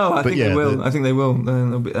it. No, I think they will. I think they will.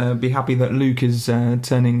 They'll be happy that Luke is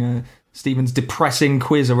turning Stephen's depressing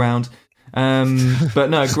quiz around. But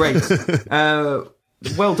no, great.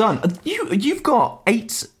 Well done. You've got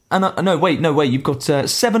 8 and wait. You've got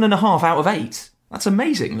 7.5 out of 8. That's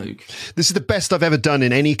amazing, Luke. This is the best I've ever done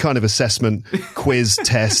in any kind of assessment, quiz,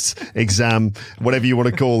 test, exam, whatever you want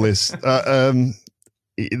to call this.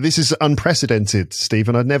 This is unprecedented,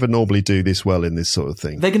 Stephen. I'd never normally do this well in this sort of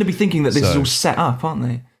thing. They're going to be thinking that this is all set up, aren't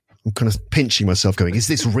they? I'm kind of pinching myself going, is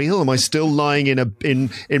this real? Am I still lying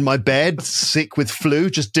in my bed, sick with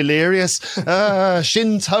flu, just delirious?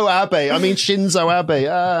 Shinzo Abe. I'm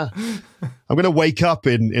going to wake up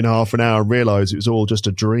in half an hour and realise it was all just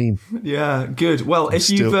a dream. Yeah, good. Well,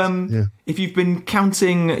 if you've been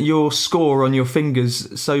counting your score on your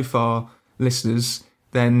fingers so far, listeners,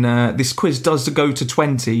 then this quiz does go to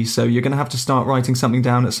 20, so you're going to have to start writing something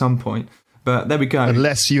down at some point. But there we go.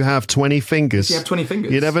 Unless you have 20 fingers. You have 20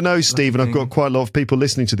 fingers. You never know, Stephen. I've got quite a lot of people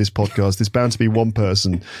listening to this podcast. There's bound to be one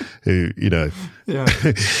person who, Yeah.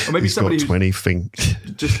 Or maybe somebody got 20 fingers.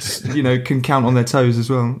 Just, can count on their toes as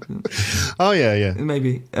well. Oh, yeah.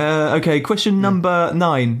 Maybe. Okay, question number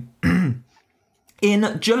 9.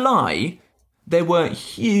 In July, there were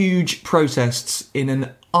huge protests in an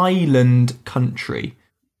island country.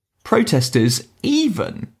 Protesters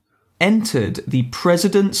even entered the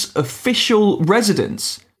president's official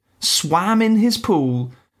residence, swam in his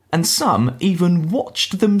pool, and some even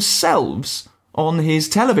watched themselves on his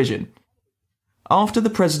television. After the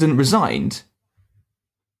president resigned...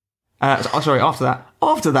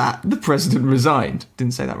 after that, the president resigned.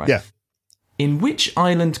 Didn't say that right. Yeah. In which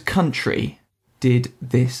island country did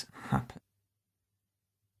this happen?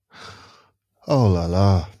 Oh la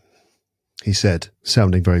la, he said,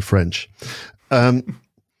 sounding very French.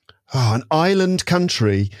 An island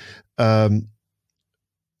country. It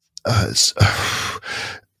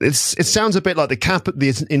sounds a bit like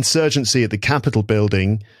the insurgency at the Capitol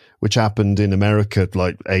building which happened in America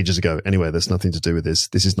like ages ago. Anyway, there's nothing to do with this.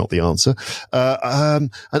 This is not the answer. An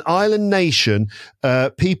island nation,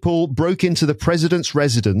 people broke into the president's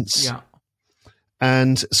residence. Yeah.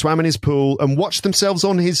 And swam in his pool and watched themselves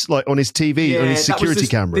on his TV, on his security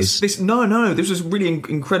cameras. This was really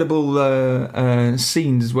incredible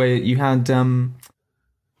scenes where you had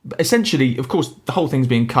essentially, of course, the whole thing's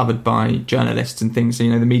being covered by journalists and things,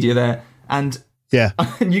 the media there, and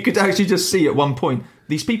you could actually just see at one point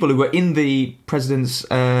these people who were in the president's,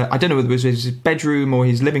 I don't know whether it was his bedroom or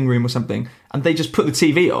his living room or something, and they just put the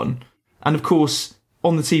TV on, and of course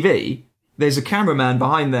on the TV there's a cameraman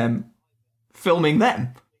behind them filming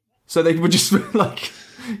them. So they were just like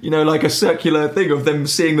a circular thing of them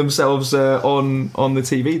seeing themselves on the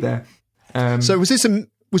TV there. So was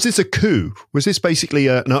this a coup? Was this basically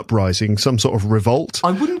an uprising, some sort of revolt?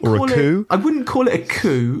 I wouldn't call it a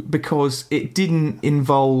coup because it didn't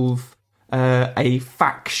involve a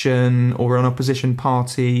faction or an opposition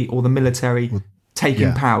party or the military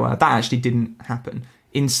taking power. That actually didn't happen.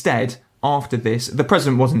 Instead, after this, the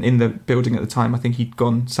president wasn't in the building at the time. I think he'd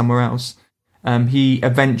gone somewhere else. He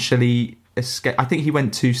eventually escaped. I think he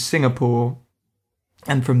went to Singapore,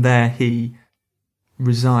 and from there he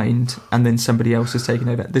resigned, and then somebody else has taken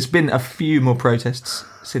over. There's been a few more protests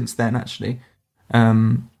since then, actually.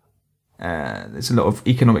 There's a lot of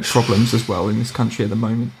economic problems as well in this country at the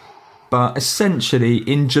moment. But essentially,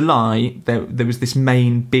 in July, there was this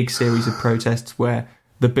main big series of protests where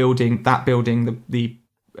the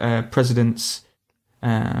president's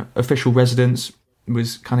official residence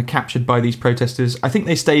was kind of captured by these protesters. I think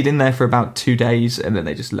they stayed in there for about 2 days and then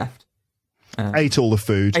they just left. Ate all the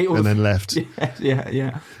food and then left.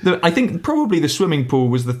 Yeah. I think probably the swimming pool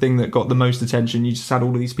was the thing that got the most attention. You just had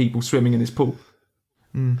all of these people swimming in this pool.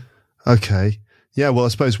 Okay. Yeah, well, I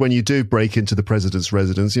suppose when you do break into the president's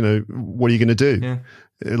residence, what are you going to do? Yeah.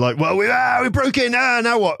 Like, well, we broke in.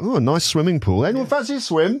 Now what? Oh, a nice swimming pool. Anyone fancy a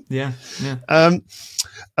swim? Yeah. You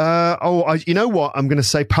know what? I'm going to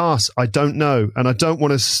say pass. I don't know, and I don't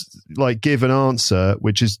want to give an answer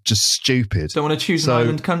which is just stupid. Don't want to choose an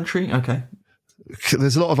island country. Okay.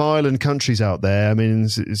 There's a lot of island countries out there. I mean,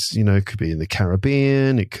 it could be in the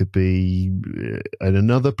Caribbean. It could be in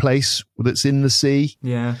another place that's in the sea.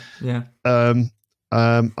 Yeah. Shall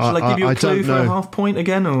I give you a clue for a half point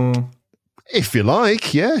again, or if you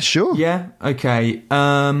like? Yeah, sure. Yeah. Okay.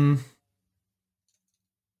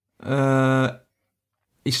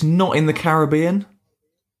 It's not in the Caribbean.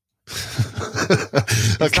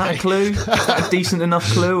 Is that a clue? Is that a decent enough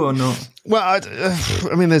clue or not? Well, I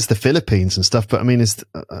mean, there's the Philippines and stuff, but I mean,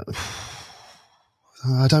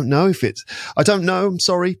 I don't know if it's. I don't know. I'm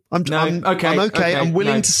sorry. I'm okay. I'm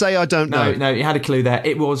willing to say I don't know. No, you had a clue there.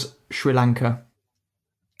 It was Sri Lanka.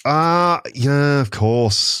 Yeah, of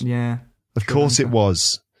course. Yeah. Of course it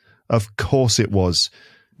was. Of course it was.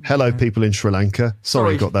 Hello, people in Sri Lanka.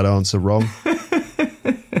 Sorry I got that answer wrong.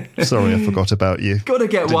 Sorry, I forgot about you. Got to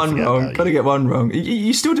get one wrong.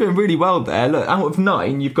 You're still doing really well there. Look, out of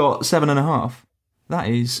 9, you've got 7.5. That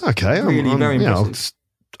is really very impressive.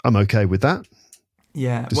 I'm okay with that.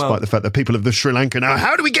 Yeah. Despite the fact that people of the Sri Lanka now,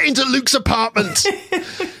 how do we get into Luke's apartment?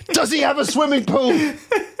 Does he have a swimming pool? Yeah,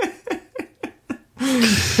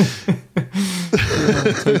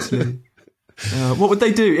 totally. What would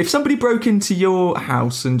they do if somebody broke into your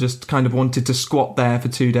house and just kind of wanted to squat there for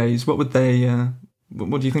 2 days? What would they?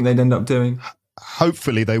 What do you think they'd end up doing?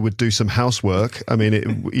 Hopefully, they would do some housework. I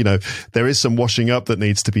mean, there is some washing up that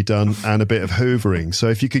needs to be done and a bit of hoovering. So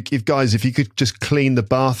if you could just clean the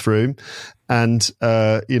bathroom and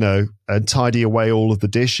and tidy away all of the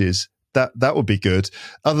dishes. That would be good.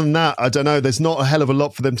 Other than that, I don't know. There's not a hell of a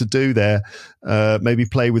lot for them to do there. Maybe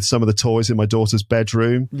play with some of the toys in my daughter's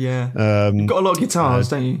bedroom. Yeah, you've got a lot of guitars,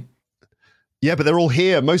 don't you? Yeah, but they're all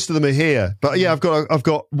here. Most of them are here. But yeah, I've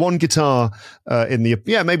got one guitar in the.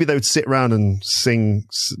 Yeah, maybe they would sit around and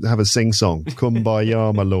have a sing song,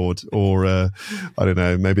 "Kumbaya, my lord," or I don't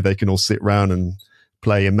know. Maybe they can all sit around and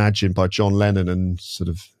play "Imagine" by John Lennon and sort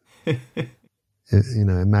of.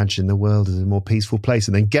 Imagine the world as a more peaceful place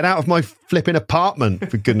and then get out of my flipping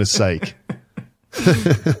apartment, for goodness sake.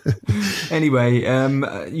 Anyway,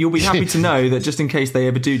 you'll be happy to know that just in case they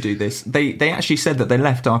ever do this, they actually said that they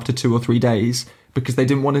left after 2 or 3 days because they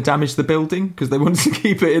didn't want to damage the building, because they wanted to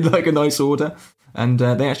keep it in a nice order. And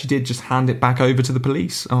they actually did just hand it back over to the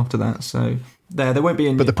police after that. So there won't be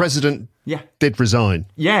any... But the president did resign.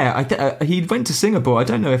 Yeah, he went to Singapore. I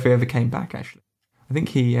don't know if he ever came back, actually. I think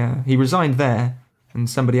he resigned there, and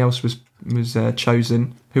somebody else was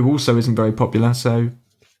chosen, who also isn't very popular. So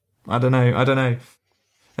I don't know.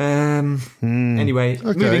 Anyway,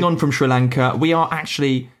 moving on from Sri Lanka, we are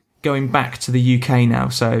actually going back to the UK now,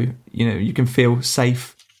 so you can feel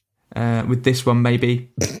safe with this one,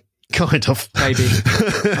 maybe. Kind of. Maybe.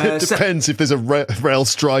 Depends if there's a rail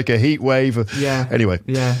strike, a heat wave. Yeah. Anyway.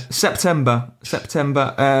 Yeah. September. Question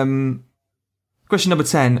number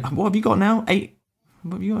 10. What have you got now? 8?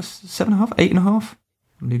 What have you got? 7.5? 8.5?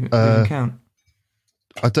 I'm leaving count.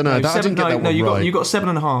 I don't know. I didn't get that one right. You got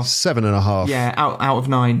 7.5. 7.5. Yeah, out of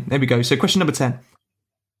 9. There we go. So question number 10.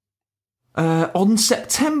 On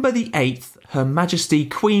September the 8th, Her Majesty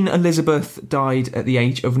Queen Elizabeth died at the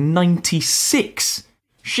age of 96.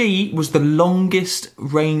 She was the longest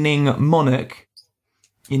reigning monarch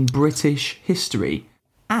in British history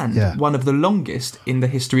and one of the longest in the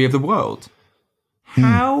history of the world.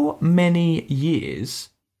 How many years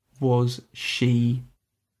was she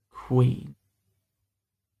queen?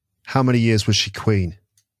 How many years was she queen?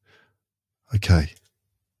 Okay.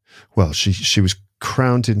 Well, she was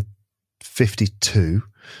crowned in 52.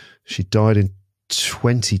 She died in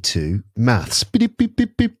 22. Maths. That's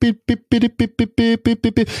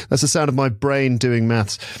the sound of my brain doing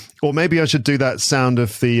maths. Or maybe I should do that sound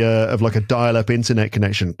of the of like a dial-up internet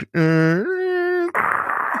connection.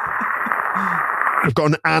 I've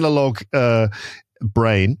got an analog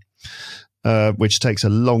brain, which takes a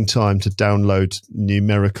long time to download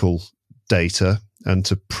numerical data and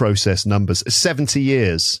to process numbers. 70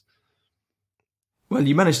 years. Well,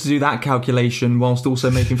 you managed to do that calculation whilst also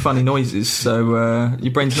making funny noises, so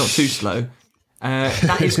your brain's not too slow.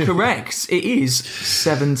 That is correct. It is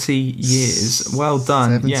 70 years. Well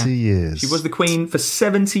done. 70 years. She was the queen for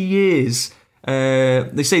 70 years.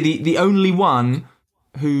 They say the only one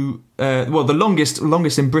who, the longest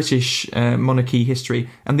in British monarchy history,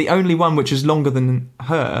 and the only one which is longer than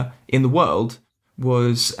her in the world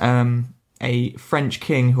was a French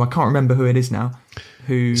king who I can't remember who it is now.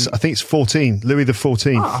 I think it's 14, Louis the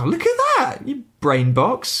 14th. Oh, look at that, you brain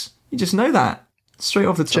box! You just know that straight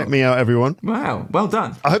off the top. Check me out, everyone. Wow, well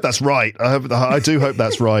done. I hope that's right. I do hope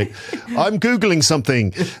that's right. I'm Googling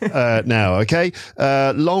something now. Okay,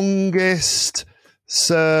 longest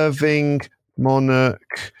serving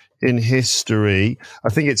monarch in history. I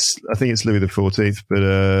think it's Louis the 14th. But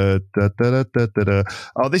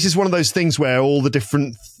oh, this is one of those things where all the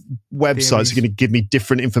different websites are going to give me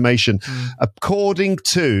different information. According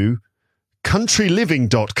to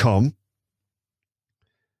countryliving.com,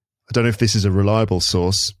 I don't know if this is a reliable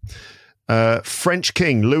source. French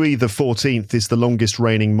King Louis XIV is the longest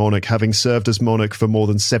reigning monarch, having served as monarch for more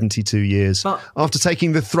than 72 years after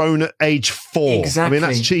taking the throne at age 4. Exactly. I mean,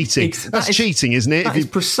 that's cheating. That's cheating, isn't it? That is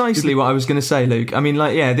precisely what I was going to say, Luke. I mean,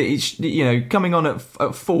 coming on at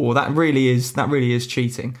 4, that really is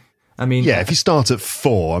cheating. I mean, if you start at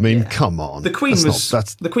 4, I mean, come on. The Queen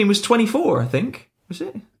was 24, I think. Was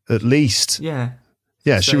it? At least. Yeah.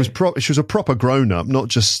 Yeah, so, she was a proper grown-up, not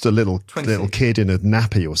just a little kid in a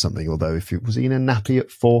nappy or something. Although, was he in a nappy at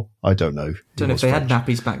 4? I don't know. Don't know if they had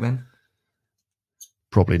nappies back then.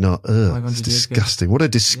 Probably not. It's disgusting. What a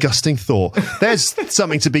disgusting thought. There's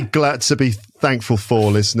something to be thankful for,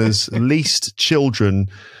 listeners. At least children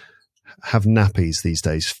have nappies these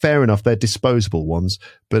days. Fair enough, they're disposable ones.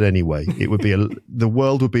 But anyway, it would be the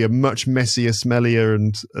world would be a much messier, smellier,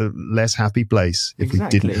 and less happy place if we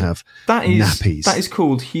didn't have nappies. That is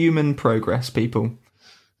called human progress, people.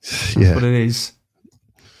 That's what it is.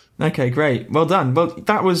 Okay, great. Well done. Well,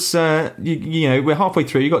 that was we're halfway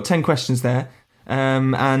through. You got 10 questions there,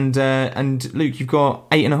 and Luke, you've got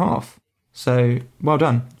 8.5. So well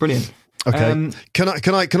done, brilliant. Okay, can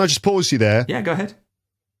I just pause you there? Yeah, go ahead.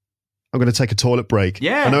 I'm going to take a toilet break.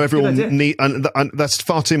 Yeah, I know everyone and that's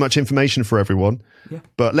far too much information for everyone. Yeah.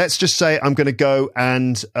 But let's just say I'm going to go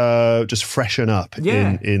and just freshen up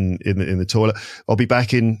in the toilet. I'll be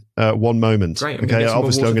back in one moment. Great. Okay.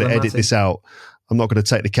 Obviously, I'm going to edit this out. I'm not going to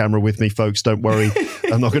take the camera with me, folks. Don't worry.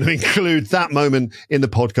 I'm not going to include that moment in the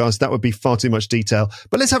podcast. That would be far too much detail.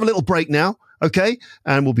 But let's have a little break now, okay?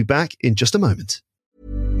 And we'll be back in just a moment.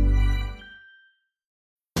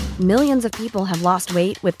 Millions of people have lost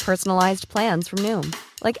weight with personalized plans from Noom.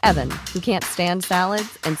 Like Evan, who can't stand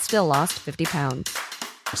salads and still lost 50 pounds.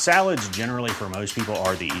 Salads generally for most people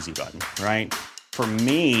are the easy button, right? For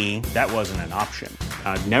me, that wasn't an option.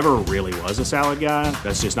 I never really was a salad guy.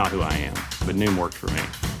 That's just not who I am. But Noom worked for me.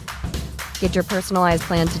 Get your personalized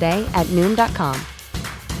plan today at Noom.com.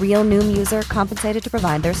 Real Noom user compensated to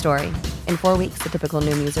provide their story. In 4 weeks, the typical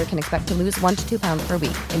Noom user can expect to lose 1 to 2 pounds per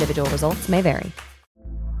week. Individual results may vary.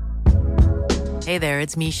 Hey there,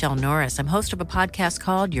 it's Michelle Norris. I'm host of a podcast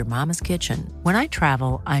called Your Mama's Kitchen. When I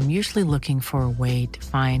travel, I'm usually looking for a way to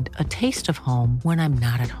find a taste of home when I'm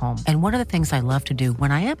not at home. And one of the things I love to do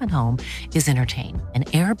when I am at home is entertain. And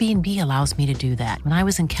Airbnb allows me to do that. When I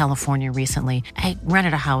was in California recently, I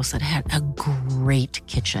rented a house that had a great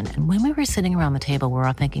kitchen. And when we were sitting around the table, we were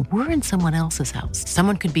all thinking, we're in someone else's house.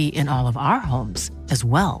 Someone could be in all of our homes as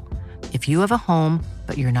well. If you have a home,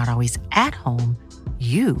 but you're not always at home,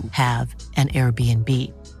 you have an Airbnb.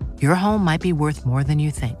 Your home might be worth more than you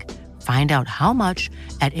think. Find out how much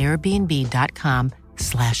at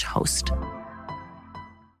airbnb.com/host.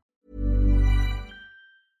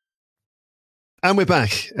 And we're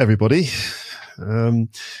back, everybody.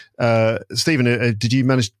 Stephen,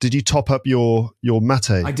 did you top up your mate?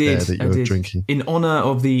 I did. That you were drinking in honor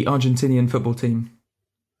of the Argentinian football team.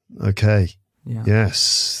 Okay. Yeah.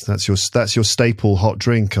 Yes, that's your staple hot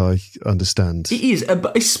drink, I understand. It is,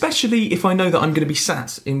 but especially if I know that I'm going to be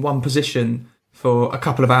sat in one position for a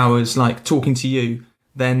couple of hours, like talking to you,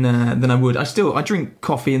 then I would. I drink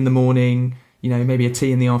coffee in the morning, maybe a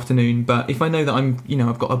tea in the afternoon. But if I know that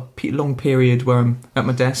I've got a long period where I'm at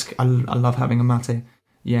my desk, I love having a mate.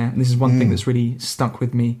 Yeah, and this is one thing that's really stuck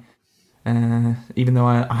with me. Even though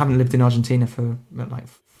I haven't lived in Argentina for like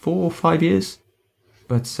 4 or 5 years.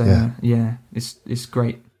 But yeah, it's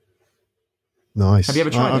great. Nice. Have you ever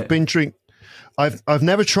tried it? I've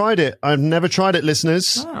never tried it. I've never tried it,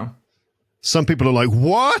 listeners. Oh. Some people are like,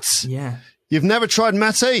 "What? Yeah. You've never tried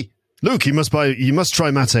mate? Luke, you must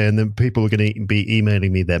try mate." And then people are going to be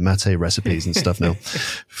emailing me their mate recipes and stuff now.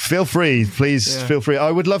 Feel free, please. Yeah. Feel free.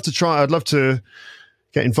 I would love to try. I'd love to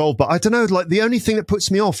get involved, but I don't know. Like the only thing that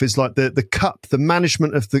puts me off is like the cup, the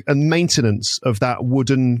management of and maintenance of that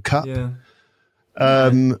wooden cup. Yeah.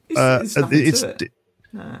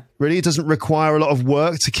 Really, it doesn't require a lot of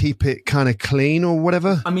work to keep it kind of clean or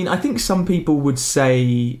whatever. I mean, I think some people would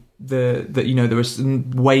say that there are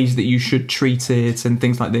some ways that you should treat it and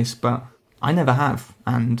things like this, but I never have,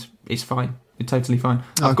 and it's fine. It's totally fine.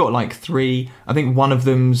 I've got like 3. I think one of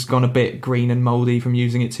them's gone a bit green and mouldy from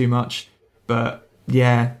using it too much, but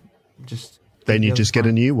yeah, then you just get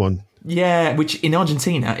a new one. Yeah, which in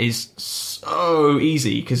Argentina is so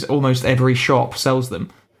easy because almost every shop sells them.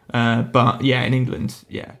 But yeah, in England,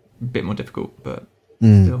 a bit more difficult. But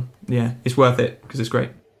still, yeah, it's worth it because it's great.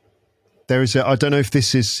 There is I don't know if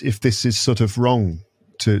this is sort of wrong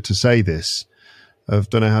to say this. I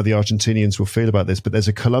don't know how the Argentinians will feel about this, but there's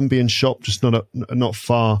a Colombian shop just not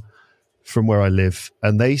far from where I live,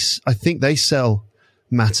 and I think they sell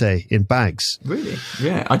mate in bags. Really?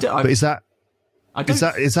 Yeah, but is that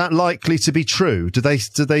likely to be true? Do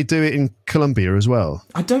they do it in Colombia as well?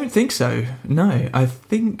 I don't think so. No, I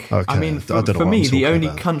think. Okay. I mean, for me, the only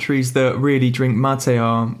countries that really drink mate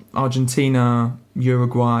are Argentina,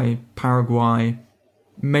 Uruguay, Paraguay,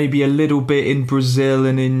 maybe a little bit in Brazil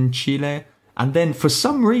and in Chile, and then for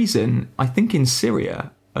some reason, I think in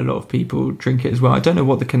Syria, a lot of people drink it as well. I don't know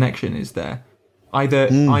what the connection is there.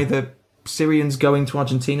 Either Syrians going to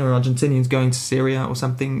Argentina or Argentinians going to Syria or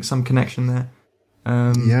something. Some connection there.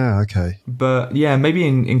 Okay. But yeah, maybe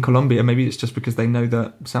in Colombia, maybe it's just because they know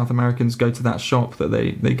that South Americans go to that shop that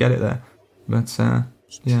they get it there. But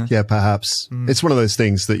yeah, perhaps it's one of those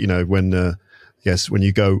things that when when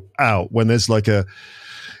you go out, when there's like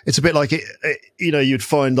it's a bit like it, you'd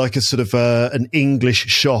find like a sort of an English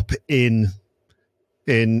shop in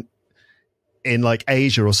like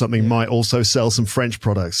Asia or something might also sell some French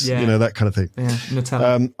products, that kind of thing. Yeah,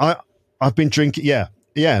 Nutella. I've been drinking.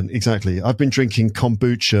 Yeah, exactly. I've been drinking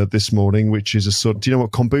kombucha this morning, which is a sort. Do you know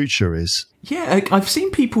what kombucha is? Yeah, I've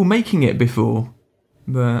seen people making it before,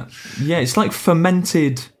 but yeah, it's like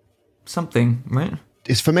fermented something, right?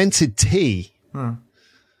 It's fermented tea. Huh.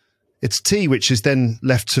 It's tea which is then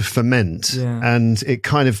left to ferment, and it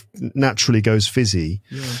kind of naturally goes fizzy.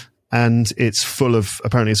 Yeah. And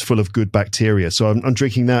apparently it's full of good bacteria. So I'm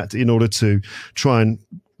drinking that in order to try and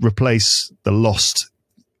replace the lost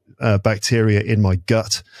bacteria in my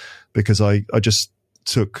gut, because I just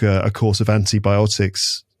took a course of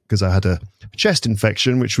antibiotics because I had a chest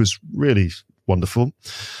infection, which was really wonderful.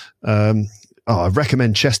 I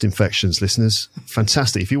recommend chest infections, listeners.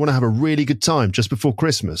 Fantastic. If you want to have a really good time just before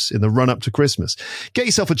Christmas, in the run up to Christmas, get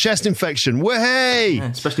yourself a chest infection. Way!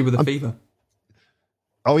 Yeah, especially with a fever.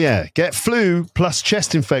 Oh yeah, get flu plus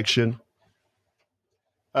chest infection.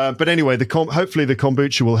 But anyway, hopefully the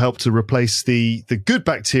kombucha will help to replace the good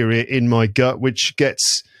bacteria in my gut, which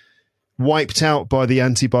gets wiped out by the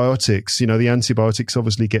antibiotics. The antibiotics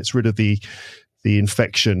obviously gets rid of the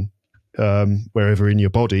infection wherever in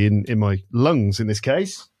your body, in my lungs in this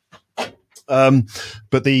case.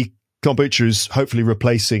 But the kombucha is hopefully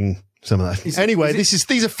replacing some of that. Anyway,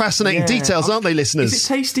 these are fascinating details, aren't they, listeners? Is it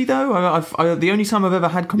tasty though? The only time I've ever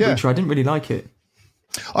had kombucha, I didn't really like it.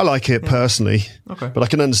 I like it personally, but I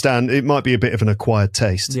can understand it might be a bit of an acquired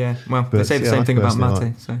taste. Yeah, well, they say the same thing about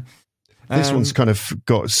mate. So. This one's kind of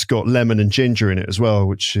got lemon and ginger in it as well,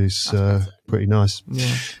 which is pretty nice.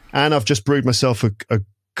 Yeah. And I've just brewed myself a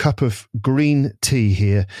cup of green tea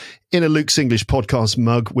here in a Luke's English Podcast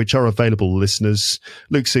mug, which are available, listeners.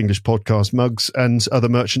 Luke's English Podcast mugs and other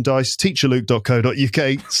merchandise.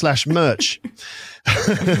 teacherluke.co.uk/merch.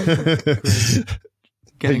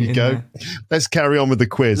 There you go. There. Let's carry on with the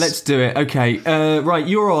quiz. Let's do it. Okay. Right,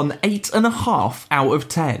 you're on 8.5 out of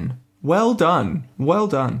 10. Well done. Well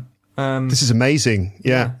done. This is amazing.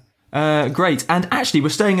 Yeah. Great. And actually, we're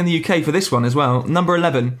staying in the UK for this one as well. Number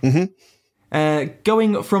 11. Mm-hmm.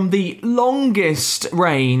 Going from the longest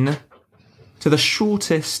reign to the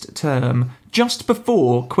shortest term, just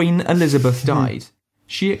before Queen Elizabeth died,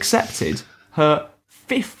 she accepted her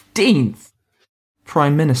 15th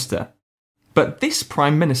Prime Minister. But this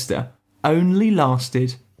Prime Minister only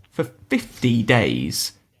lasted for 50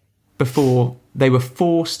 days before they were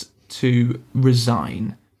forced to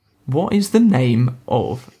resign. What is the name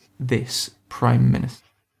of this Prime Minister?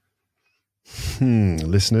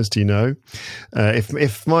 Listeners, do you know?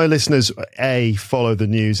 If my listeners, A, follow the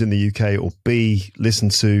news in the UK, or B, listen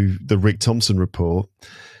to the Rick Thompson report,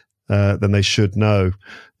 then they should know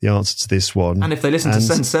the answer to this one. And if they listen to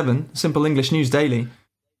Sense 7, Simple English News Daily.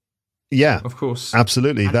 Yeah, of course,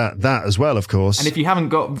 absolutely. That as well, of course. And if you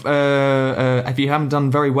haven't if you haven't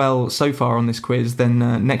done very well so far on this quiz, then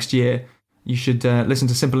next year you should listen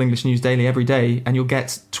to Simple English News Daily every day, and you'll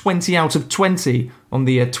get 20 out of 20 on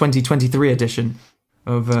the 2023 edition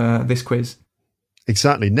of this quiz.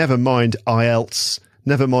 Exactly. Never mind IELTS.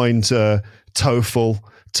 Never mind TOEFL,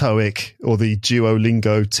 TOEIC, or the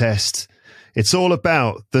Duolingo test. It's all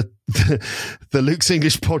about the Luke's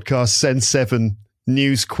English Podcast Sense 7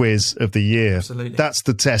 news quiz of the year. Absolutely. That's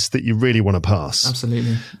the test that you really want to pass.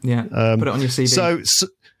 Absolutely. Yeah. Put it on your CV.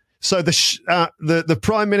 So the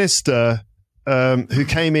Prime Minister who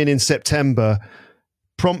came in September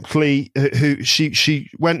promptly, who she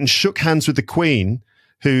went and shook hands with the Queen,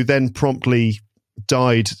 who then promptly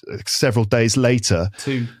died several days later.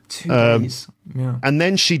 Two days. Yeah. And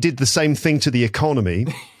then she did the same thing to the economy.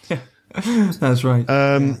 That's right.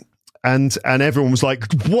 And everyone was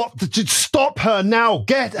like, "What? Stop her now!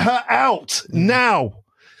 Get her out now!"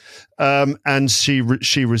 And she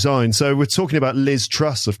resigned. So we're talking about Liz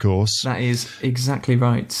Truss, of course. That is exactly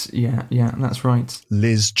right. Yeah, that's right.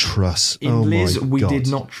 Liz Truss. In Liz, we did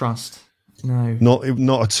not trust. No,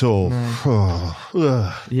 not at all. No.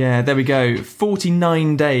 Yeah, there we go.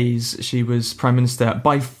 49 days she was Prime Minister.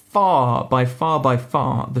 By far,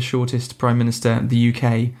 the shortest Prime Minister the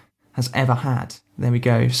UK has ever had. There we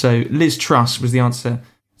go. So Liz Truss was the answer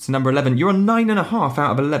to number 11. You're on 9.5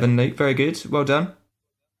 out of 11, Luke. Very good. Well done.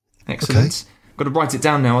 Excellent. Okay. Got to write it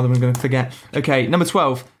down now, otherwise I'm going to forget. Okay, number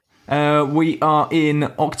 12. We are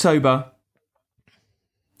in October,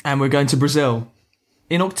 and we're going to Brazil.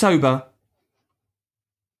 In October,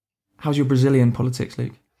 how's your Brazilian politics,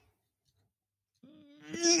 Luke?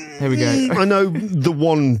 Here we go. I know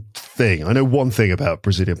one thing about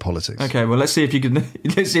Brazilian politics. Okay, well, let's see if you know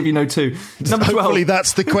two. Number 12. Hopefully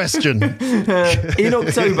that's the question. In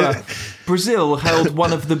October, Brazil held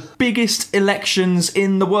one of the biggest elections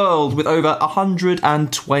in the world with over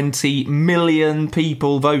 120 million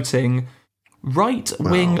people voting.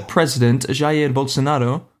 Right-wing President Jair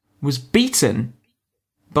Bolsonaro was beaten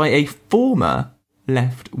by a former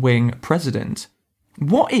left-wing president.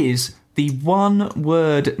 What is the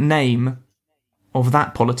one-word name of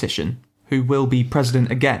that politician who will be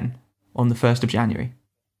president again on the 1st of January?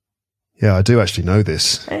 Yeah, I do actually know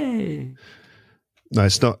this. Hey. No,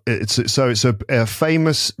 it's not. It's a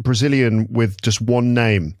famous Brazilian with just one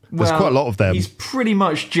name. There's quite a lot of them. He's pretty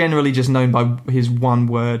much generally just known by his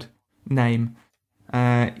one-word name.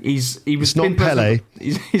 It's not Pele.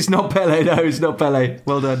 He's not Pele. No, it's not Pele.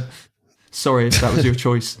 Well done. Sorry if that was your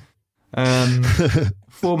choice.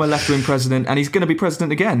 Former left-wing president, and he's going to be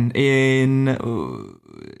president again in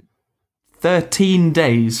 13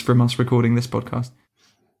 days from us recording this podcast.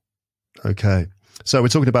 Okay. So we're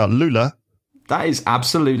talking about Lula. That is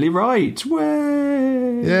absolutely right.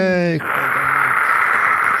 Way. Yay.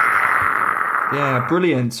 Yeah,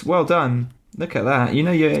 brilliant. Well done. Look at that. You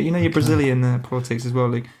know your Brazilian politics as well,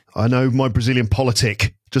 Luke. I know my Brazilian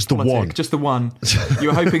politic. Just the one. Just the one. You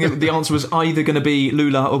were hoping the answer was either going to be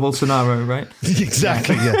Lula or Bolsonaro, right?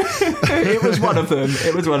 Exactly, yeah. It was one of them.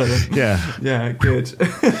 Yeah. Yeah, good.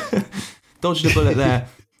 Dodged a bullet there.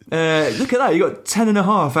 Look at that. You got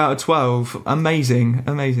 10.5 out of 12. Amazing.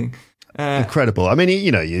 Incredible. I mean,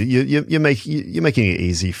 you're making it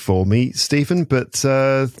easy for me, Stephen. But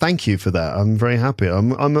thank you for that. I'm very happy. I'm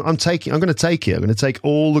going to take it. I'm going to take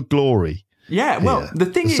all the glory. Yeah. Well, the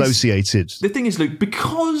thing is, Luke,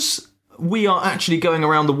 because we are actually going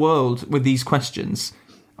around the world with these questions,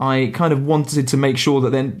 I kind of wanted to make sure that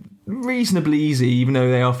they're reasonably easy, even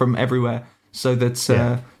though they are from everywhere, so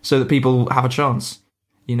that people have a chance.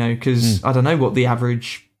 Because I don't know what the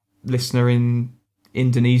average listener in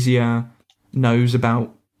Indonesia knows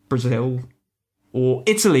about Brazil or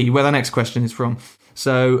Italy, where the next question is from.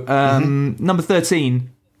 So, number 13,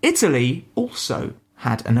 Italy also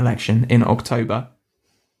had an election in October.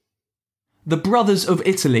 The Brothers of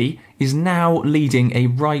Italy is now leading a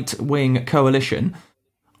right-wing coalition.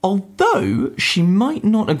 Although she might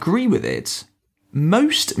not agree with it,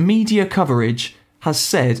 most media coverage has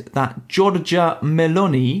said that Giorgia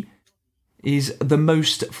Meloni is the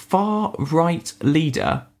most far-right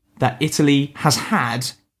leader that Italy has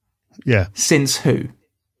had since who?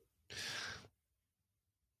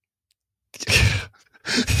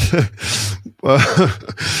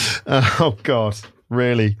 Oh, God,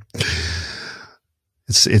 really?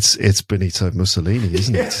 It's Benito Mussolini,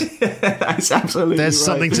 isn't it? That's absolutely There's right.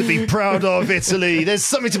 something to be proud of, Italy. There's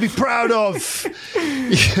something to be proud of.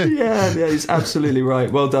 Yeah, it's absolutely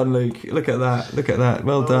right. Well done, Luke. Look at that.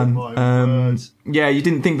 Well done. Yeah, you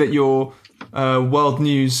didn't think that your World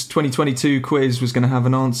News 2022 quiz was going to have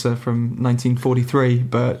an answer from 1943,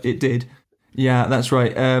 but it did. Yeah, that's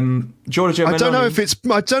right. Giorgia Meloni. I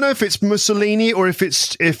don't know if it's Mussolini or if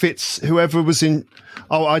it's whoever was in.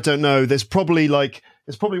 Oh, I don't know. There's probably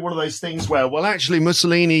one of those things where, well, actually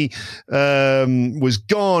Mussolini was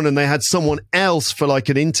gone and they had someone else for like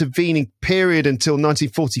an intervening period until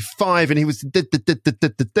 1945, and he was. I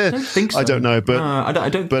don't think so. I don't know, but I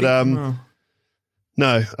don't. But think,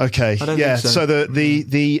 no. Okay. I don't yeah. think so. So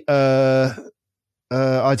the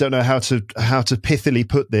I don't know how to pithily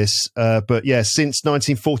put this, but yeah, since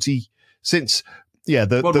 1940,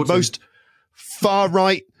 the most far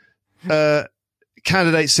right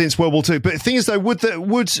candidate since World War II. But the thing is, though, would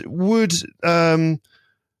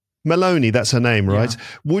Meloni, that's her name, right? Yeah.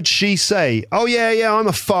 Would she say, "Oh yeah, I'm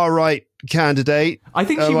a far right candidate"? I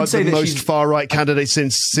think she would say the that most far right candidate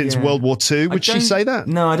since World War II. Would she say that?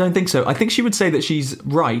 No, I don't think so. I think she would say that she's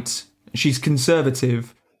right. She's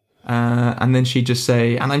conservative. And then she'd just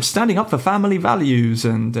say, and I'm standing up for family values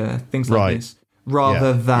and things like this,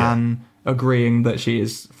 rather than agreeing that she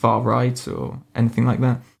is far right or anything like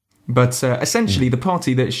that. But essentially, the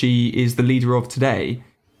party that she is the leader of today,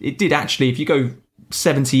 it did actually, if you go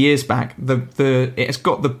 70 years back, it's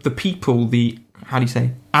got the people,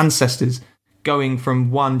 ancestors going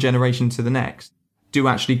from one generation to the next, do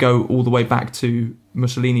actually go all the way back to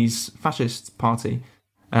Mussolini's fascist party.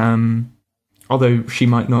 Although she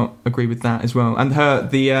might not agree with that as well. And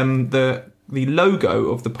the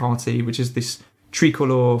logo of the party, which is this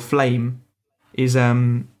tricolor flame, is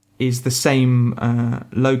the same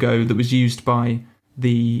logo that was used by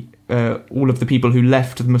all of the people who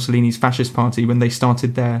left Mussolini's fascist party when they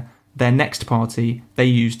started their next party. They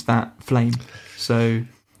used that flame. So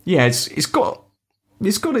yeah, it's got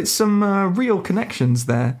some real connections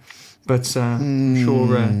there. But I'm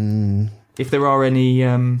sure if there are any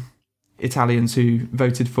Italians who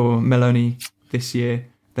voted for Meloni this year,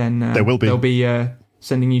 then they'll be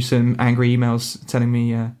sending you some angry emails telling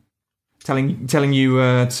me, telling you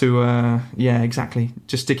to exactly,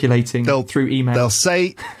 gesticulating through email. They'll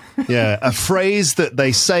say, a phrase that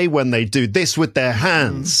they say when they do this with their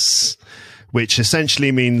hands, which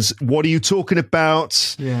essentially means, "What are you talking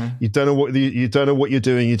about? Yeah, you don't know what you're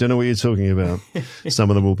doing. You don't know what you're talking about."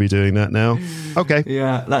 Some of them will be doing that now. Okay,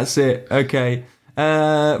 yeah, that's it. Okay.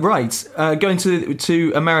 Right, going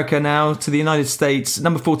to America now, to the United States.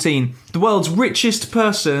 Number 14, the world's richest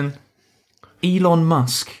person, Elon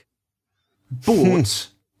Musk, bought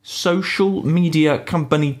social media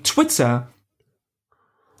company Twitter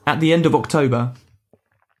at the end of October.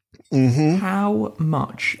 Mm-hmm. How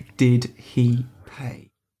much did he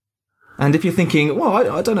pay? And if you're thinking, well,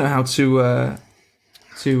 I don't know how to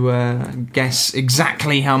guess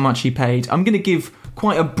exactly how much he paid, I'm going to give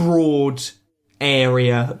quite a broad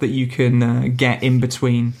area that you can get in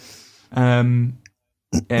between to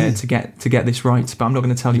get this right, but I'm not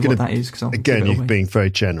going to tell you what that is because you're being very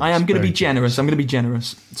generous. I am going to be generous. I'm going to be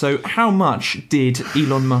generous. So, how much did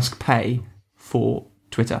Elon Musk pay for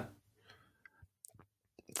Twitter?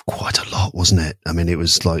 Quite a lot, wasn't it? I mean, it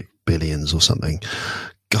was like billions or something.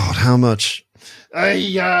 God, how much?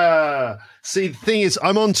 See, the thing is,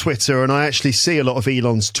 I'm on Twitter and I actually see a lot of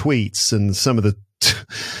Elon's tweets and some of the.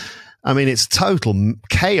 I mean, it's total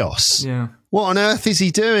chaos. Yeah. What on earth is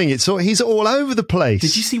he doing? He's all over the place.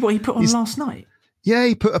 Did you see what he put on last night? Yeah,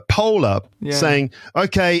 he put a poll up saying,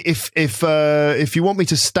 "Okay, if you want me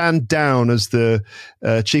to stand down as the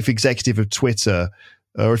chief executive of Twitter,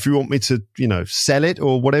 or if you want me to, sell it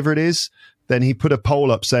or whatever it is," then he put a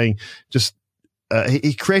poll up saying,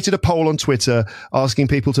 he created a poll on Twitter asking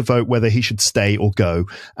people to vote whether he should stay or go.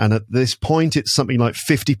 And at this point, it's something like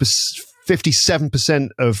 57%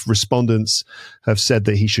 of respondents have said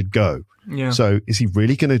that he should go. Yeah. So is he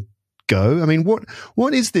really going to go? I mean, what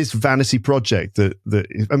is this vanity project that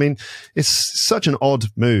I mean, it's such an odd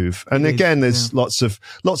move. And again, there's lots of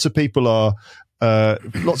people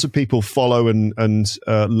lots of people follow and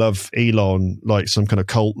love Elon like some kind of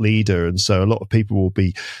cult leader. And so a lot of people will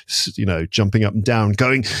be, jumping up and down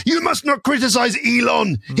going, "You must not criticize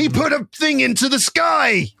Elon. He put a thing into the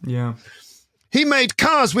sky. Yeah. He made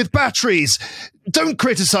cars with batteries. Don't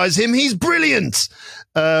criticize him. He's brilliant."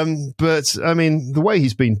 But I mean, the way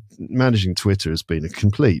he's been managing Twitter has been a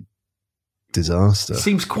complete disaster.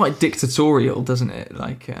 Seems quite dictatorial, doesn't it?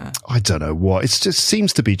 I don't know what. It just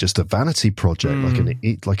seems to be just a vanity project,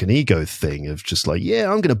 like an ego thing of just like,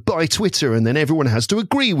 yeah, I'm going to buy Twitter, and then everyone has to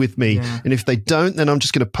agree with me, and if they don't, then I'm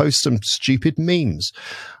just going to post some stupid memes.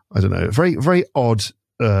 I don't know. Very, very odd.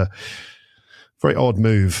 Very odd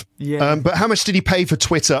move. Yeah. But how much did he pay for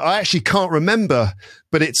Twitter? I actually can't remember,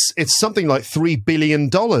 but it's something like $3 billion,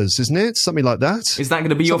 isn't it? Something like that. Is that going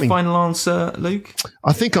to be your final answer, Luke?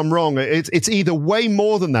 I think I'm wrong. It's either way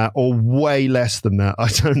more than that or way less than that. I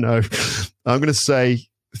don't know. I'm going to say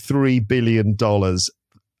 $3 billion,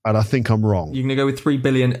 and I think I'm wrong. You're going to go with 3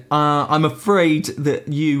 billion. I'm afraid that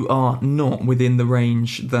you are not within the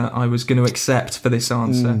range that I was going to accept for this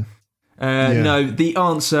answer. No, the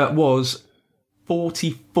answer was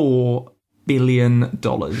 $44 billion.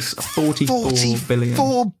 $44 billion.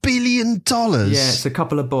 $44 billion? Yeah, it's a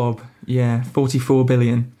couple of bob. Yeah, 44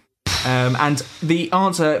 billion. And the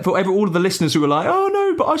answer for all of the listeners who were like, "Oh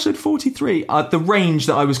no, but I said 43." The range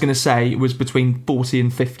that I was going to say was between 40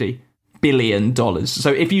 and 50 billion dollars.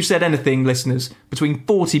 So if you said anything, listeners, between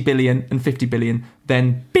 40 billion and 50 billion,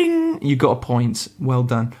 then bing, you got a point. Well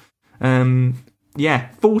done.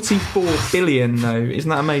 44 billion though. Isn't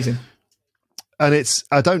that amazing? And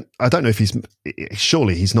I don't know if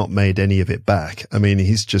surely he's not made any of it back. I mean,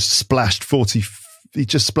 he's just splashed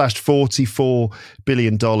 $44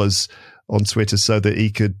 billion on Twitter so that he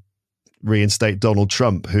could reinstate Donald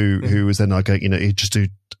Trump, who was then like,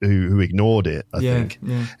 who ignored it, I think.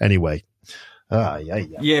 Yeah. Anyway.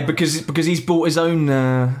 Yeah, because he's bought his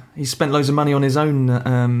own, he's spent loads of money on his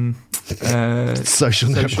own social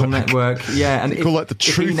network. Yeah, and call it the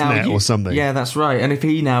TruthNet or something. Yeah, that's right. And if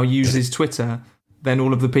he now uses Twitter, then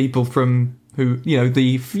all of the people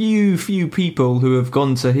the few people who have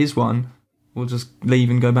gone to his one will just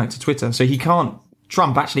leave and go back to Twitter. So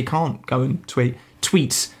Trump actually can't go and tweet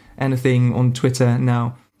anything on Twitter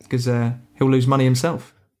now because he'll lose money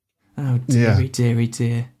himself. Oh, dearie.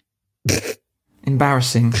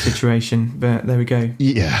 Embarrassing situation, but there we go.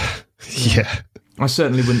 Yeah. I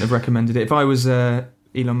certainly wouldn't have recommended it. If I was Elon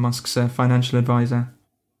Musk's financial advisor,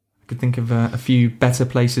 I could think of a few better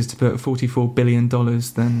places to put $44 billion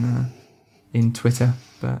than in Twitter.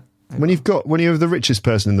 But when you're the richest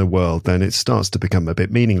person in the world, then it starts to become a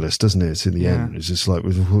bit meaningless, doesn't it? In the end, it's just like,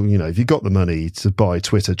 if you got the money to buy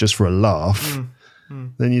Twitter just for a laugh,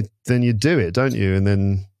 then you do it, don't you? And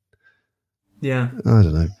then I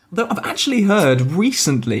don't know. Though I've actually heard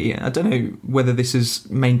recently, I don't know whether this is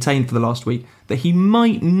maintained for the last week, that he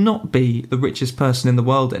might not be the richest person in the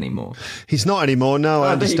world anymore. He's not anymore. No,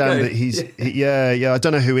 I understand that he's. I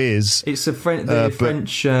don't know who is. It's a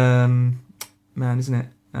French man, isn't it?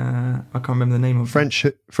 I can't remember the name of it.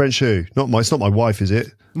 French who? It's not my wife, is it?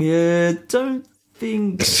 Yeah, don't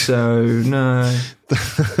think so. No.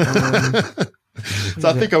 So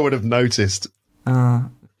I think I would have noticed.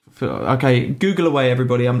 Okay, Google away,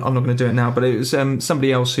 everybody. I'm not going to do it now, but it was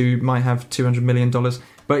somebody else who might have $200 million.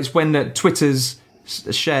 But it's when Twitter's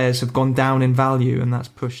shares have gone down in value, and that's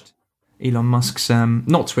pushed Elon Musk's,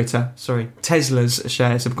 not Twitter, sorry, Tesla's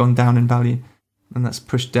shares have gone down in value, and that's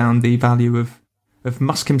pushed down the value of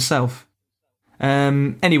Musk himself.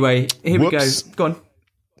 Anyway, here we go. Go on.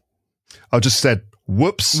 I just said,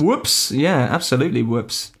 whoops. Whoops, yeah, absolutely,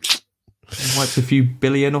 whoops. Wiped a few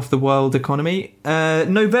billion off the world economy.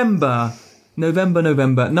 November.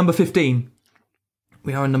 Number 15.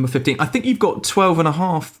 We are on number 15. I think you've got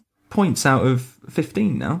 12.5 points out of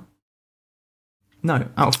 15 now. No,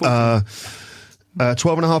 out of 14.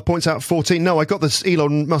 12.5 points out of 14. No, I got this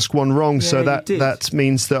Elon Musk one wrong, so you that did. that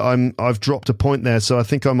means that I've dropped a point there. So I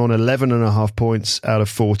think I'm on 11.5 points out of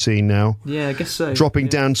 14 now. Yeah, I guess so. Dropping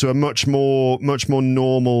Yeah. down to a much more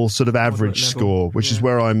normal sort of average level. score, which is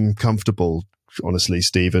where I'm comfortable. Honestly,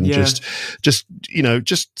 Stephen, Yeah. just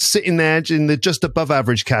sitting there in the just above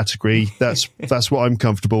average category. That's what I'm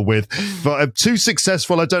comfortable with. If I'm too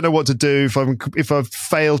successful, I don't know what to do. If I've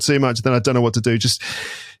failed too much, then I don't know what to do. Just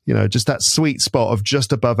that sweet spot of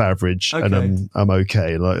just above average, Okay. and I'm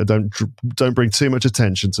okay. Like I don't bring too much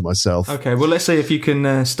attention to myself. Okay, well, let's see if you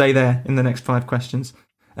can stay there in the next 5 questions.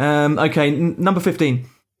 Okay, number 15.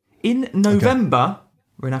 In November,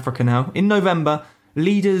 we're in Africa now. In November,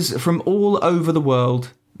 leaders from all over the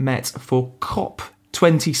world met for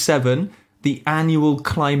COP27, the annual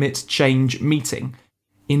climate change meeting.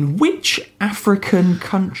 In which African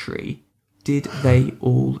country did they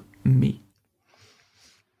all meet?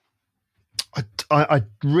 I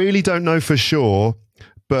really don't know for sure,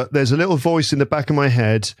 but there's a little voice in the back of my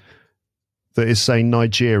head that is saying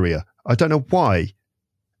Nigeria. I don't know why.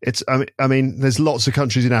 I mean, there's lots of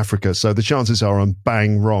countries in Africa, so the chances are I'm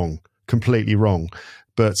bang wrong, completely wrong.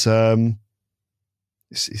 But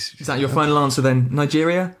Is that your final answer then?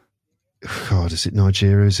 Nigeria? God, is it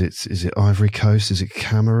Nigeria? Is it Ivory Coast? Is it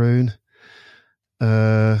Cameroon?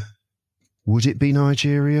 Would it be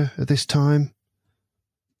Nigeria at this time?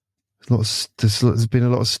 There's been a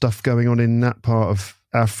lot of stuff going on in that part of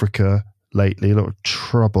Africa lately, a lot of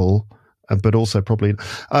trouble, but also probably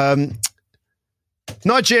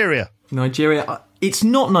Nigeria. Nigeria. It's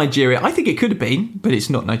not Nigeria. I think it could have been, but it's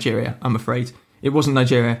not Nigeria, I'm afraid. It wasn't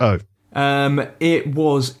Nigeria. Oh. It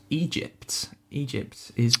was Egypt.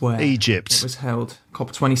 Egypt is where Egypt. it was held.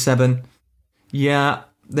 COP27. Yeah,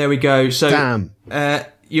 there we go. So, Damn.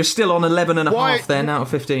 You're still on 11.5 Why- then out of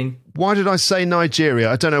 15. Why did I say Nigeria?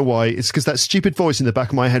 I don't know why. It's because that stupid voice in the back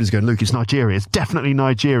of my head is going, Luke, it's Nigeria. It's definitely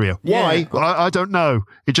Nigeria. Yeah. Why? I don't know.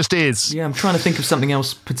 It just is. Yeah, I'm trying to think of something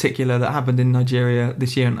else particular that happened in Nigeria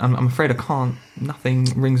this year, and I'm afraid I can't. Nothing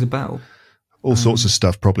rings a bell. All sorts of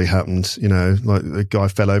stuff probably happened. Like a guy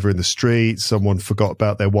fell over in the street. Someone forgot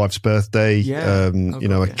about their wife's birthday. Yeah.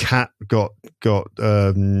 A cat got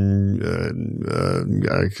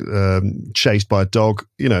chased by a dog.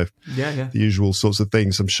 Yeah. The usual sorts of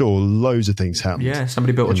things. I'm sure loads of things happened. Yeah,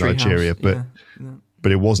 somebody built a in tree Nigeria, house.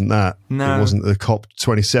 but it wasn't that. No. It wasn't the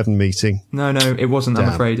COP27 meeting. No, it wasn't. I'm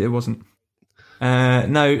Damn. afraid it wasn't.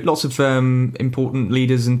 No, lots of important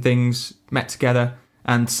leaders and things met together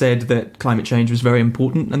and said that climate change was very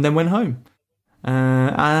important, and then went home,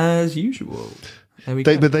 as usual. There we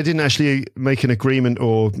go. But they didn't actually make an agreement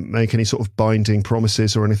or make any sort of binding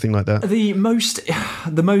promises or anything like that. The most,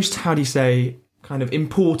 how do you say, kind of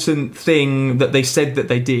important thing that they said that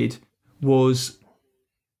they did was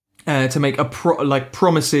to make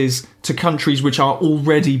promises to countries which are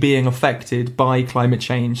already being affected by climate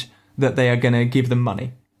change that they are going to give them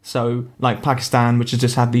money. So, like Pakistan, which has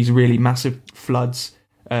just had these really massive floods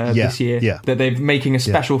this year, that they're making a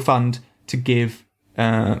special fund to give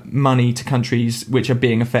money to countries which are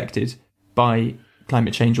being affected by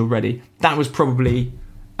climate change already. That was probably,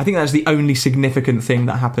 I think that was the only significant thing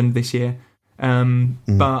that happened this year.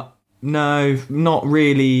 But no, not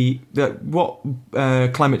really. What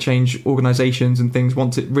climate change organisations and things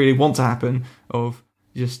want to happen of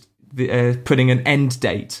just putting an end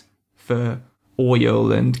date for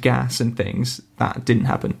oil and gas and things, that didn't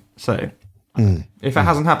happen. So if it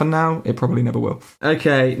hasn't happened now, it probably never will.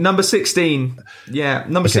 Okay, number 16. Yeah,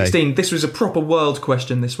 number 16. This was a proper world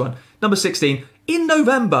question, this one. Number 16. In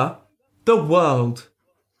November, the world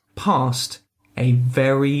passed a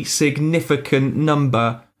very significant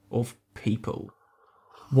number of people.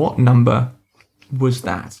 What number was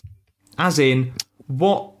that? As in,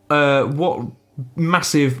 what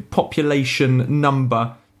massive population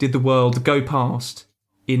number did the world go past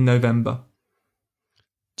in November?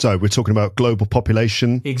 So we're talking about global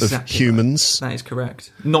population of humans. Right. That is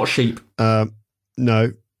correct. Not sheep.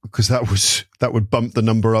 No, because that would bump the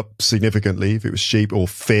number up significantly if it was sheep or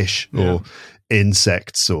fish or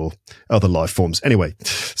insects or other life forms. Anyway,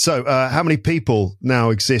 so how many people now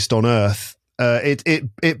exist on Earth?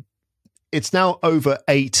 It's now over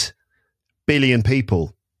 8 billion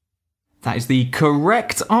people. That is the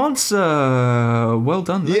correct answer. Well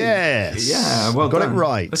done, Luke. Yes. Yeah, well got done. it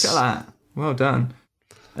right. Look at that. Well done.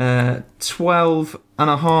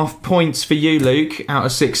 12.5 points for you, Luke, out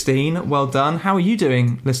of 16. Well done. How are you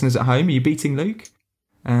doing, listeners at home? Are you beating Luke?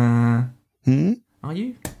 Are you?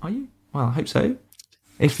 Well, I hope so.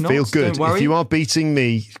 If not, feel good. don't worry. If you are beating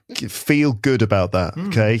me, feel good about that,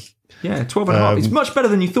 okay? Yeah, 12.5. It's much better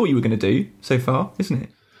than you thought you were going to do so far, isn't it?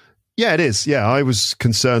 Yeah, it is. Yeah, I was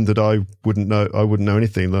concerned that I wouldn't know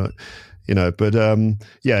anything. Like, but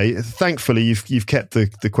thankfully you've kept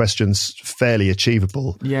the questions fairly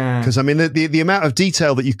achievable. Yeah, because I mean the amount of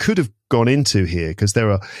detail that you could have gone into here, because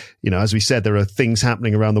there are, as we said, there are things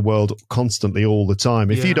happening around the world constantly all the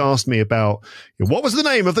time. If you'd asked me about what was the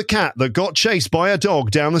name of the cat that got chased by a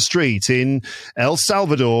dog down the street in El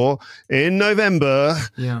Salvador in November,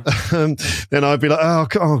 then I'd be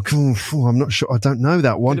like, I'm not sure. I don't know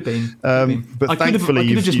that one. Could have been. But thankfully, I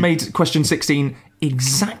could have just made question 16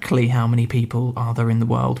 exactly how many people are there in the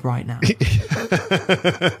world right now. Would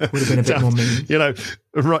have been a bit more mean.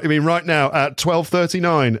 Right, I mean, right now at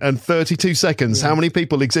 12:39 and 32 seconds, how many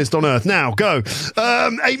people exist on Earth? Now, go.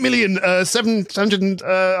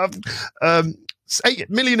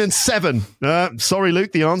 8,707,000. Sorry,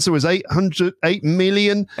 Luke. The answer was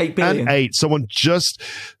 8,008,000,008.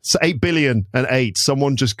 8 billion and 8.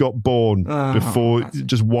 Someone just got born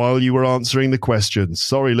just while you were answering the questions.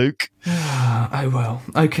 Sorry, Luke. Oh, well.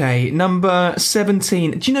 Okay, number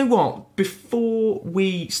 17. Do you know what? Before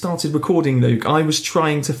we started recording, Luke, I was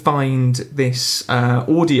trying to find this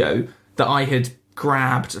audio that I had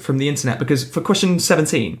grabbed from the internet, because for question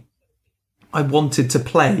 17, I wanted to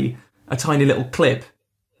play a tiny little clip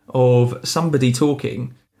of somebody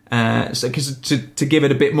talking, to give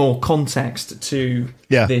it a bit more context to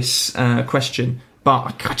this question.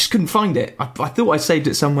 But I just couldn't find it. I thought I saved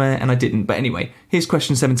it somewhere and I didn't. But anyway, here's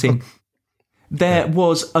question 17. There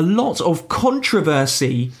was a lot of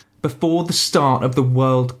controversy before the start of the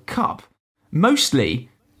World Cup, mostly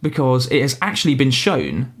because it has actually been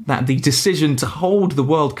shown that the decision to hold the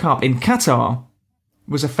World Cup in Qatar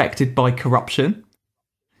was affected by corruption,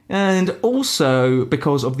 and also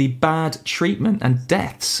because of the bad treatment and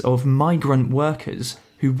deaths of migrant workers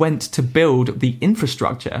who went to build the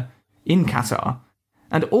infrastructure in Qatar,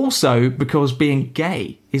 and also because being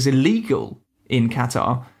gay is illegal in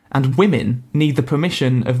Qatar, and women need the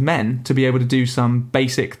permission of men to be able to do some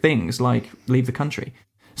basic things like leave the country.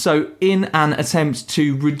 So in an attempt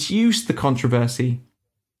to reduce the controversy,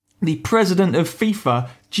 the president of FIFA,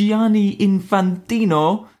 Gianni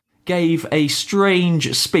Infantino, gave a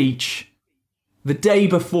strange speech the day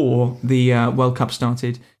before the World Cup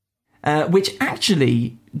started, which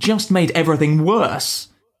actually just made everything worse.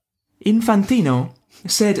 Infantino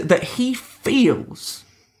said that he feels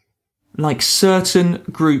like certain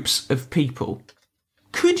groups of people.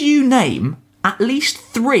 Could you name at least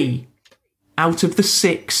 3 out of the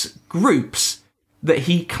 6 groups that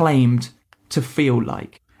he claimed to feel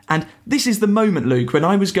like? And this is the moment, Luke, when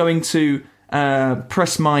I was going to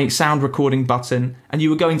press my sound recording button and you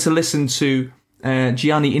were going to listen to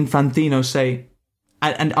Gianni Infantino say,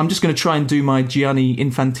 and I'm just going to try and do my Gianni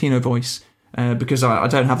Infantino voice because I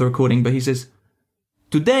don't have the recording, but he says,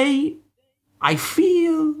 "Today I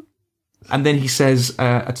feel," and then he says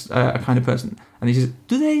a kind of person, and he says,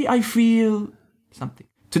 "Today I feel something.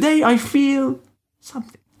 Today I feel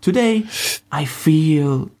something. Today I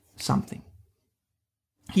feel something."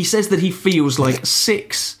 He says that he feels like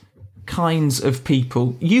 6 kinds of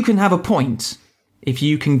people. You can have a point if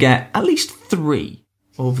you can get at least 3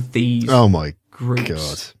 of these groups.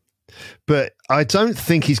 God. But I don't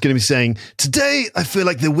think he's going to be saying, "Today I feel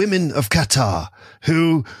like the women of Qatar,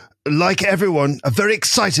 who, like everyone, are very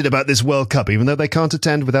excited about this World Cup, even though they can't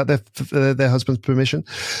attend without their husband's permission.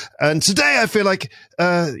 And today I feel like,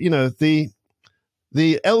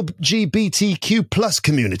 the LGBTQ plus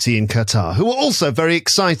community in Qatar, who are also very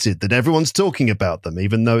excited that everyone's talking about them,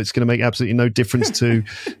 even though it's going to make absolutely no difference to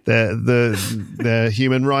their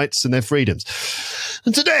human rights and their freedoms.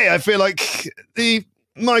 And today I feel like the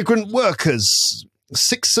migrant workers,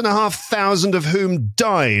 6,500 of whom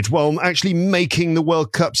died while actually making the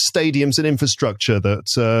World Cup stadiums and infrastructure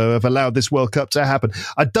that have allowed this World Cup to happen."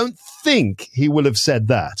 I don't think he will have said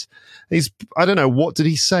that. I don't know, what did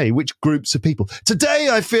he say? Which groups of people? "Today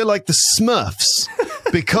I feel like the Smurfs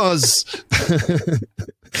because..."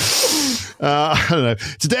 I don't know.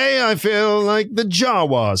 "Today I feel like the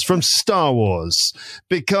Jawas from Star Wars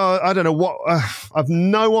because..." I don't know what. I've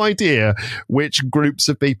no idea which groups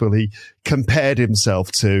of people he compared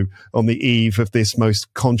himself to on the eve of this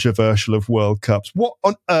most controversial of World Cups. What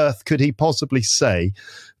on earth could he possibly say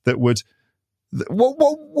that would...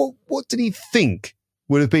 What did he think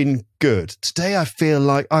would have been good? "Today I feel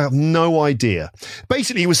like..." I have no idea.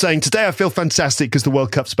 Basically, he was saying, "Today I feel fantastic because the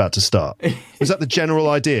World Cup's about to start." Was that the general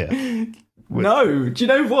idea? No. Do you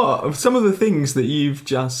know what? Some of the things that you've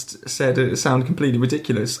just said sound completely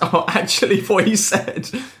ridiculous are actually what he said,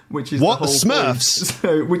 which is what, the whole Smurfs?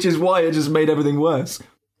 So, which is why it just made everything worse.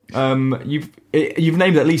 You've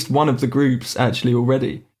named at least one of the groups actually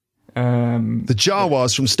already. The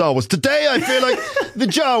Jawas from Star Wars. Today I feel like the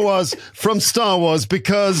Jawas from Star Wars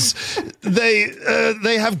because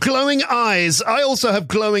they have glowing eyes. I also have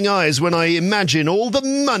glowing eyes when I imagine all the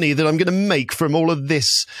money that I'm going to make from all of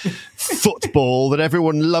this football that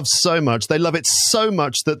everyone loves so much. They love it so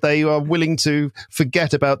much that they are willing to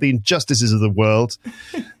forget about the injustices of the world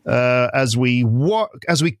as we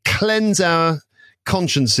cleanse our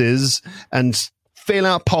consciences and fill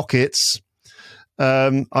our pockets.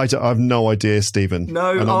 I have no idea, Stephen.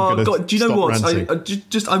 No, God, do you know what?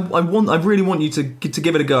 I really want you to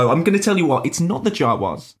give it a go. I'm going to tell you what. It's not the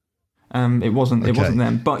Jawas. It wasn't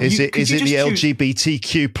them. But is it the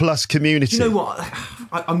LGBTQ plus community? Do you know what?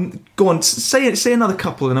 Go on, say another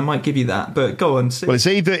couple, and I might give you that. But go on. Well, it's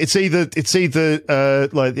either like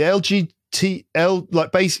the LGBTQ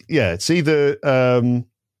it's either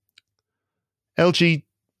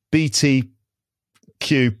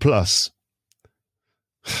LGBTQ plus.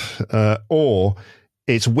 Or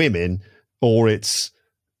it's women, or it's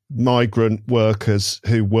migrant workers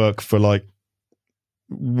who work for like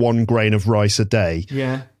 1 grain of rice a day.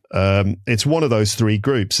 Yeah. It's one of those 3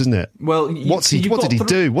 groups, isn't it? Well, what did he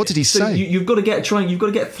do? What did he say? You've got to get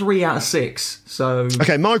 3 out of 6. So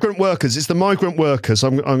okay, migrant workers. It's the migrant workers.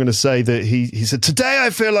 I'm going to say that he said today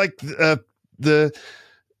I feel like the.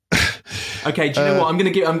 Okay, do you know what?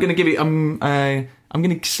 I'm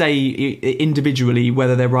going to say individually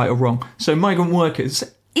whether they're right or wrong. So migrant workers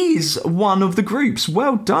is one of the groups.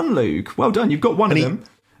 Well done, Luke. Well done. You've got one of them.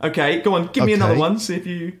 Okay, go on. Give me another one. See if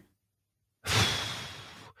you...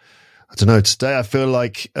 I don't know. Today I feel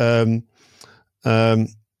like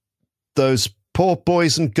those poor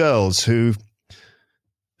boys and girls who,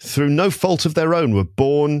 through no fault of their own, were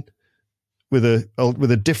born with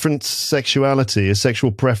a different sexuality, a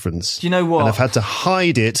sexual preference. Do you know what? And have had to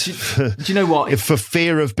hide it. Do you know what? For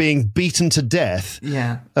fear of being beaten to death.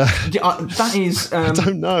 Yeah, that is. I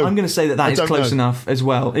don't know. I'm going to say that is close enough as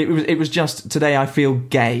well. It was just today I feel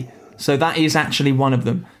gay. So that is actually one of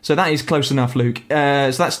them. So that is close enough, Luke.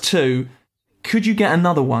 So that's 2. Could you get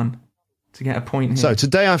another one to get a point here? So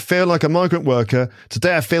today I feel like a migrant worker.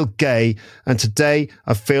 Today I feel gay, and today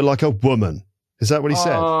I feel like a woman. Is that what he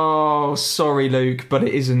said? Oh, sorry, Luke, but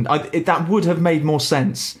it isn't. That would have made more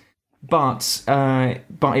sense, but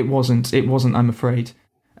it wasn't. It wasn't, I'm afraid.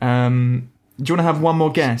 Do you want to have one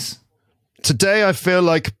more guess? Today I feel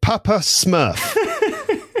like Papa Smurf.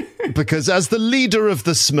 Because as the leader of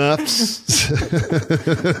the Smurfs...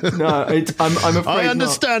 No, I'm afraid I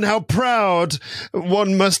understand how proud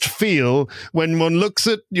one must feel when one looks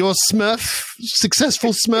at your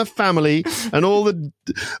successful Smurf family and all the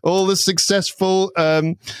successful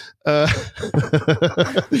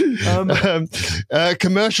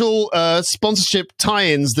commercial sponsorship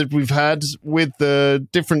tie-ins that we've had with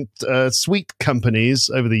different sweet companies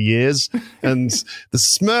over the years, and the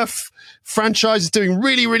Smurf franchise is doing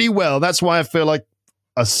really, really well. That's why I feel like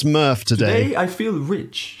a Smurf today. Today I feel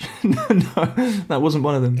rich. No, that wasn't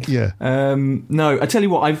one of them. Yeah. No, I tell you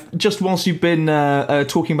what, I've just whilst you've been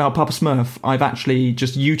talking about Papa Smurf, I've actually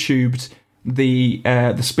just YouTubed the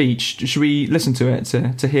speech. Should we listen to it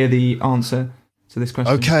to hear the answer to this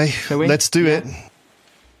question? Okay, let's do it.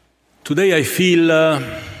 Today I feel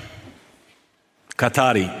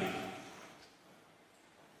Qatari.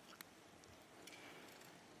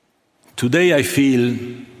 Today I feel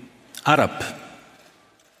Arab.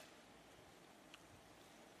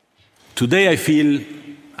 Today I feel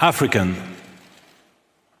African.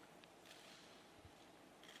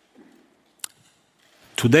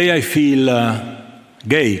 Today I feel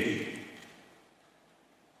gay.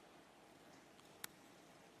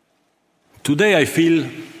 Today I feel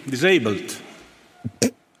disabled.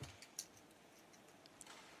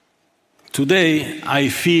 Today I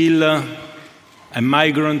feel a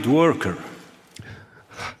migrant worker.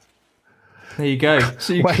 There you go.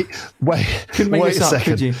 So wait a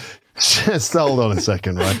second. Just hold on a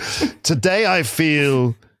second, right? Today I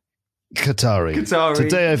feel Qatari.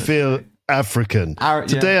 Today I feel African.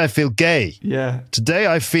 Today I feel gay. Yeah. Today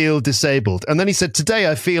I feel disabled. And then he said,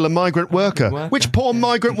 today I feel a migrant worker. Which poor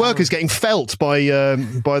migrant worker is getting felt by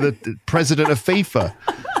the president of FIFA?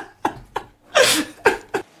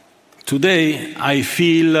 Today I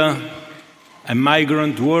feel a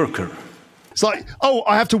migrant worker. It's like, oh,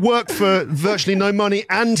 I have to work for virtually no money,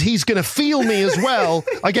 and he's going to feel me as well.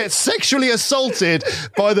 I get sexually assaulted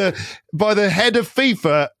by the head of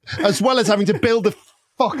FIFA, as well as having to build a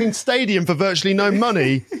fucking stadium for virtually no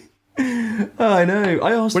money. I know.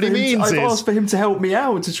 I've asked for him to help me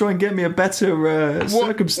out to try and get me a better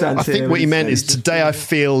circumstance. I think what he meant is today I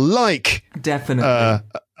feel like definitely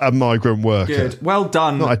a migrant worker. Good. Well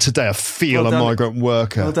done. Not today, I feel Well a done. migrant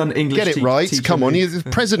worker. Well done, English Get it right. teacher Come on, Luke. he's the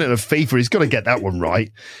president of FIFA. He's got to get that one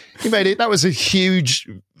right. He made it. That was a huge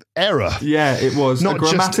error. Yeah, it was. Not a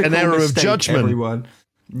just grammatical an error of mistake, judgment. Everyone.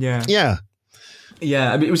 Yeah. Yeah.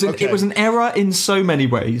 Yeah, I mean, Okay. it was an error in so many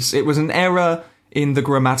ways. It was an error in the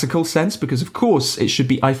grammatical sense because, of course, it should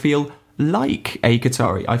be I feel like a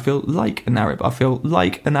Qatari. I feel like an Arab. I feel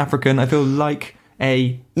like an African. I feel like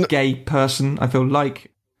a gay person. I feel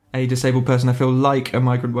like a disabled person. I feel like a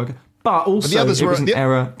migrant worker. But also, it was an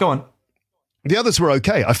error. Go on. The others were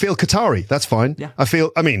okay. I feel Qatari. That's fine. Yeah.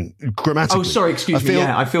 Grammatically. Oh, sorry, excuse me.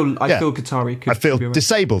 Yeah, I feel Qatari. I feel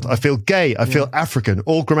disabled. I feel gay. I feel African.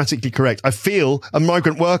 All grammatically correct. I feel a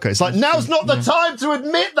migrant worker. It's like, now's not the time to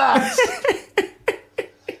admit that.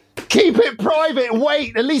 Keep it private.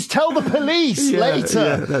 Wait, at least tell the police later.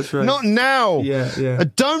 Yeah, that's right. Not now. Yeah.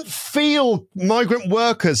 Don't feel migrant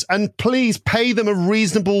workers, and please pay them a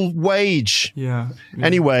reasonable wage. Yeah.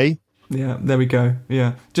 Anyway. Yeah, there we go.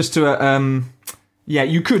 Yeah. Just to,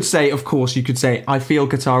 you could say, of course, I feel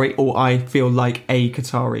Qatari or I feel like a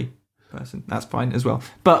Qatari person. That's fine as well.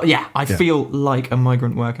 But yeah, I feel like a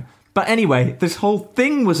migrant worker. But anyway, this whole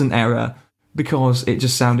thing was an error because it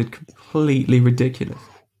just sounded completely ridiculous.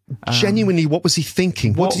 Genuinely, what was he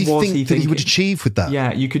thinking? What did he think that he would achieve with that?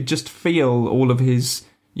 Yeah, you could just feel all of his,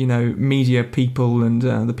 media people and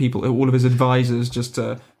the people, all of his advisors just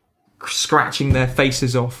scratching their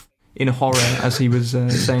faces off in horror as he was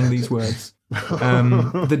saying these words.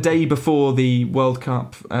 The day before the World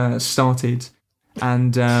Cup started,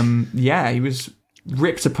 and he was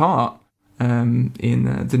ripped apart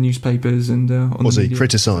in the newspapers and on was the he media.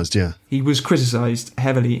 criticised? Yeah, he was criticised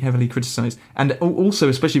heavily criticised, and also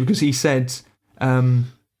especially because he said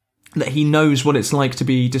that he knows what it's like to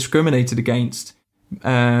be discriminated against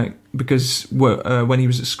because when he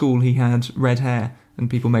was at school he had red hair and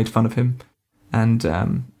people made fun of him,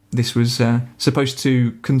 and this was supposed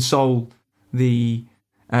to console the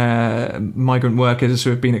migrant workers who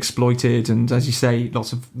have been exploited, and as you say,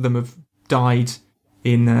 lots of them have died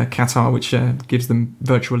in Qatar, which gives them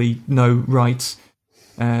virtually no rights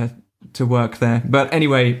to work there. But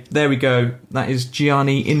anyway, there we go. That is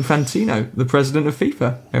Gianni Infantino, the president of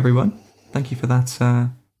FIFA, everyone. Thank you for that.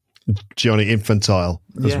 Gianni Infantile,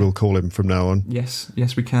 as we'll call him from now on. Yes,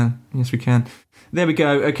 we can. There we go.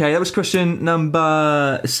 Okay, that was question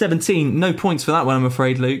number 17. No points for that one, I'm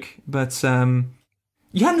afraid, Luke. But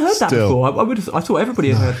you hadn't heard that before. I thought everybody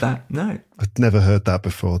had heard that. No, I've never heard that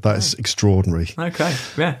before. That is extraordinary. Okay,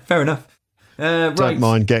 yeah, fair enough. Right. Don't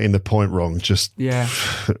mind getting the point wrong. Just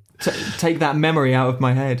take that memory out of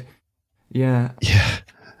my head. Yeah.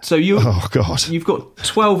 So oh god, you've got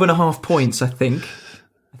 12.5 points, I think.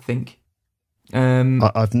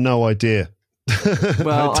 I've no idea.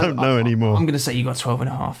 Well, I don't know anymore. I'm going to say you got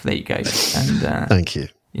 12.5. There you go. And thank you.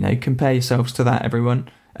 Compare yourselves to that, everyone.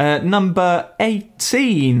 Number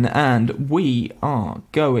 18, and we are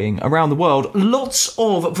going around the world. Lots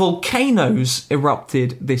of volcanoes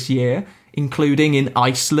erupted this year, including in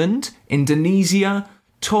Iceland, Indonesia,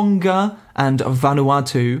 Tonga, and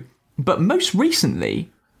Vanuatu. But most recently,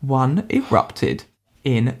 one erupted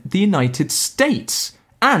in the United States,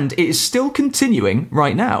 and it is still continuing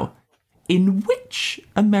right now. In which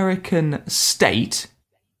American state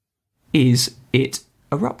is it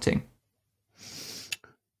erupting?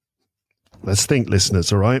 Let's think,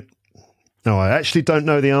 listeners, all right? No, I actually don't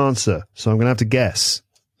know the answer, so I'm going to have to guess.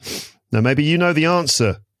 Now, maybe you know the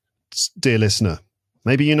answer, dear listener.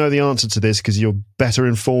 Maybe you know the answer to this because you're better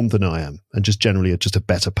informed than I am and just generally just a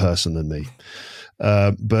better person than me.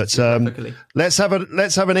 But let's have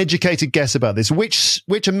an educated guess about this.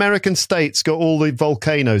 Which American state's got all the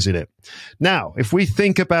volcanoes in it? Now, if we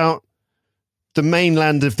think about the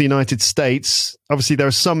mainland of the United States, obviously there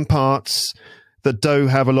are some parts that do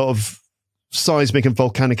have a lot of seismic and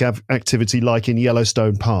volcanic activity, like in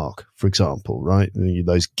Yellowstone Park, for example, right?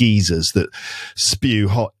 Those geysers that spew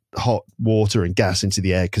hot water and gas into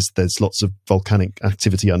the air because there's lots of volcanic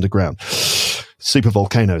activity underground, super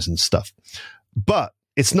volcanoes and stuff. But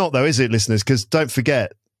it's not, though, is it, listeners? Because don't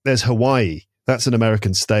forget, there's Hawaii. That's an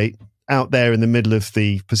American state out there in the middle of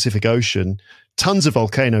the Pacific Ocean. Tons of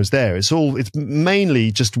volcanoes there. It's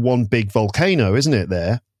mainly just one big volcano, isn't it?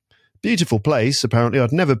 There, beautiful place. Apparently,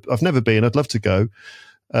 I've never been. I'd love to go,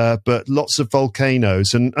 but lots of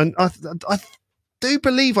volcanoes, and I do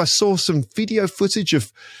believe I saw some video footage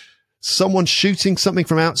of someone shooting something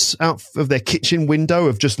from out of their kitchen window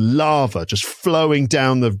of just lava just flowing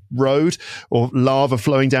down the road, or lava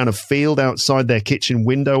flowing down a field outside their kitchen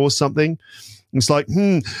window or something. It's like,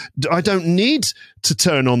 I don't need to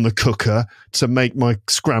turn on the cooker to make my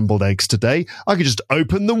scrambled eggs today. I could just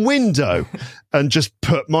open the window and just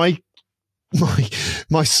put my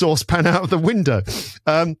saucepan out of the window.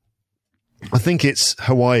 I think it's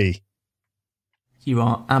Hawaii. You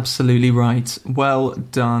are absolutely right. Well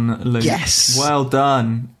done, Luke. Yes. Well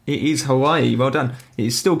done. It is Hawaii. Well done. It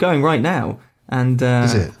is still going right now. And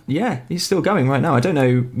is it? Yeah, it's still going right now. I don't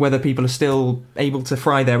know whether people are still able to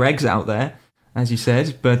fry their eggs out there, as you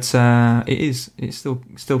said, but it's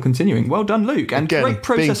still continuing. Well done, Luke. And Again, great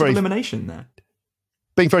process of elimination there.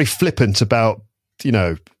 Being very flippant about,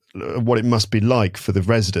 what it must be like for the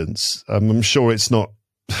residents. I'm sure it's not.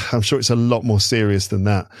 I'm sure it's a lot more serious than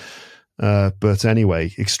that. But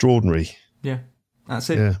anyway, extraordinary. Yeah, that's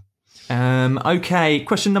it. Yeah. Okay,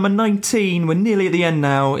 question number 19. We're nearly at the end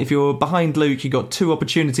now. If you're behind Luke, you've got 2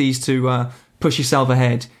 opportunities to push yourself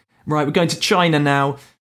ahead. Right, we're going to China now.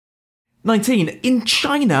 19. In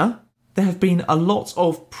China, there have been a lot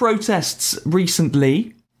of protests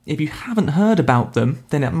recently. If you haven't heard about them,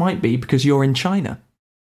 then it might be because you're in China.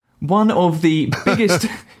 One of the biggest...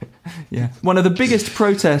 One of the biggest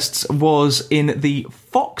protests was in the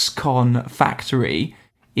Foxconn factory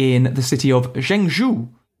in the city of Zhengzhou,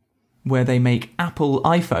 where they make Apple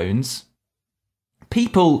iPhones.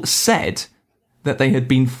 People said that they had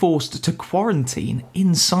been forced to quarantine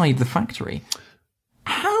inside the factory.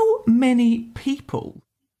 How many people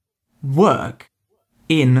work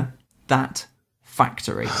in that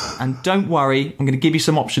factory? And don't worry, I'm going to give you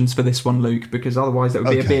some options for this one, Luke, because otherwise that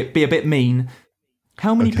would be a bit mean.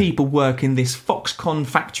 How many people work in this Foxconn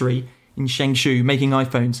factory in Zhengzhou making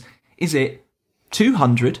iPhones? Is it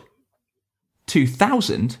 200,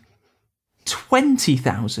 2,000,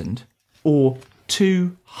 20,000, or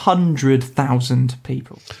 200,000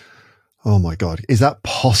 people? Oh my God. Is that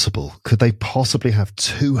possible? Could they possibly have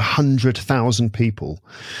 200,000 people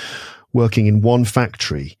working in one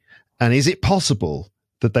factory? And is it possible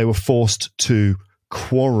that they were forced to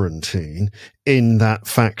quarantine in that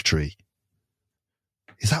factory?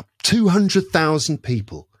 Is that 200,000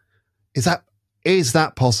 people? Is that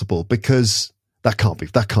possible? Because that can't be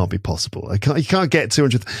possible. You can't get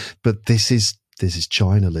 200. But this is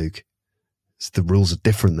China, Luke. The rules are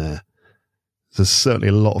different there. There's certainly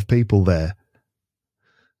a lot of people there.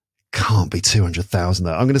 Can't be 200,000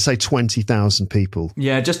 though. I'm going to say 20,000 people.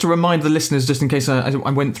 Yeah, just to remind the listeners, just in case I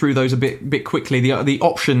went through those a bit quickly, the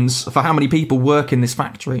options for how many people work in this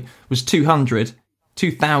factory was 200,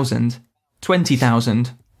 2,000,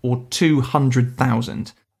 20,000 or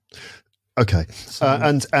 200,000. Okay.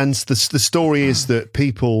 And the story is that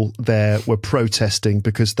people there were protesting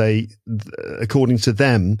because they, according to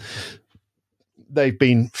them, they've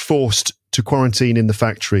been forced to quarantine in the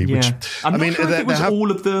factory. Which, yeah. I'm not sure if it was all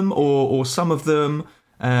of them or some of them,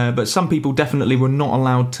 but some people definitely were not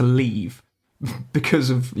allowed to leave because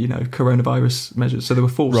of, coronavirus measures. So they were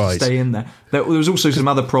forced to stay in there. There was also some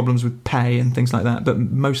other problems with pay and things like that, but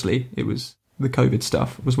mostly it was the COVID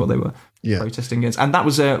stuff was what they were protesting against. And that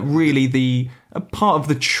was really a part of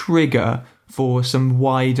the trigger for some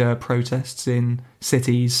wider protests in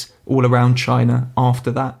cities all around China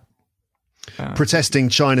after that. Protesting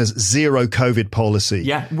China's zero COVID policy.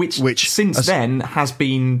 Yeah, which since then has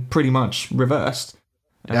been pretty much reversed.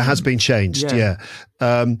 It has been changed, yeah.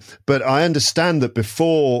 But I understand that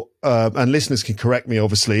before, and listeners can correct me,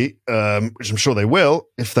 obviously, which I'm sure they will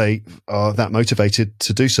if they are that motivated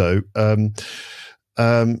to do so.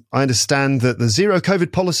 I understand that the zero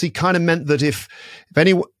COVID policy kind of meant that if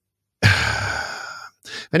anyone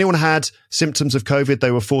had symptoms of COVID,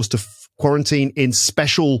 they were forced to quarantine in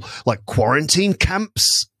special, quarantine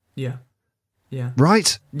camps. Yeah. Yeah.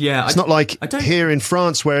 Right? Yeah. It's not like here in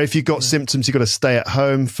France where if you got symptoms, you've got to stay at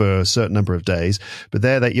home for a certain number of days. But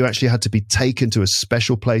there that you actually had to be taken to a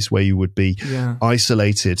special place where you would be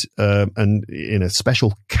isolated and in a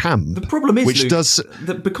special camp. The problem is, which Luke, does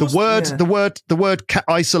the word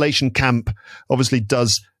isolation camp obviously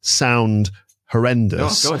does sound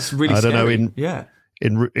horrendous. Oh God, it's really scary. I don't know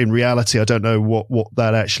in reality, I don't know what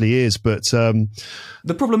that actually is, but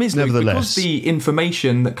the problem is, Luke, because the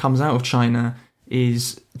information that comes out of China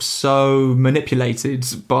is so manipulated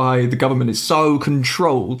by the government, it's so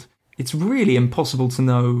controlled, it's really impossible to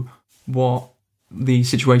know what the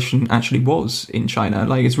situation actually was in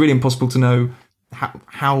China. It's really impossible to know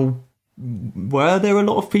how were there a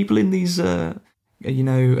lot of people in these,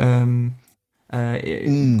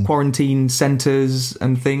 quarantine centres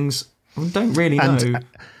and things. I don't really know,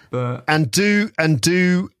 but do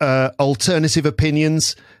alternative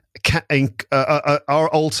opinions are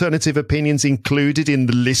alternative opinions included in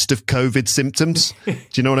the list of COVID symptoms? Do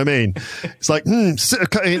you know what I mean? It's like,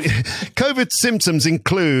 COVID symptoms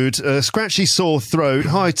include scratchy sore throat,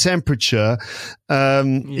 high temperature,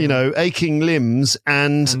 aching limbs,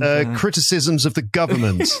 and criticisms of the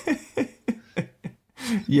government.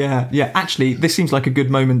 Yeah. Actually, this seems like a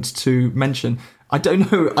good moment to mention. I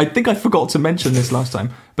don't know. I think I forgot to mention this last time,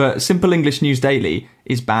 but Simple English News Daily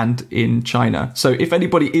is banned in China. So if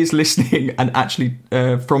anybody is listening and actually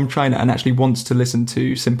from China and actually wants to listen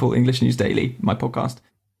to Simple English News Daily, my podcast,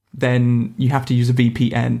 then you have to use a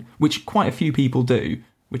VPN, which quite a few people do,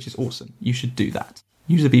 which is awesome. You should do that.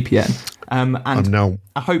 Use a VPN.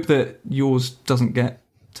 I hope that yours doesn't get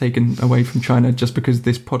taken away from China just because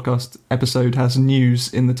this podcast episode has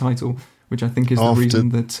news in the title, which I think is the reason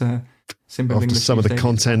that... After some of the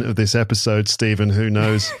content of this episode, Stephen, who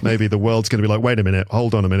knows? Maybe the world's going to be like, wait a minute,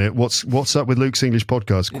 hold on a minute. What's up with Luke's English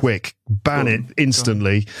podcast? Quick, ban it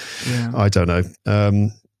instantly. Yeah. I don't know.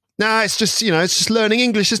 It's just learning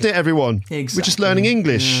English, isn't it, everyone? Exactly. We're just learning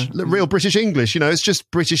English, real British English. It's just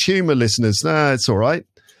British humour, listeners. It's all right.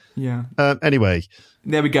 Yeah. Anyway.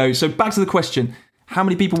 There we go. So back to the question. How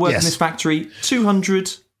many people work in this factory? 200,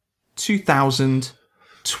 2,000,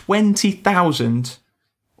 20,000...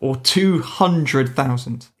 or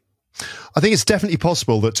 200,000? I think it's definitely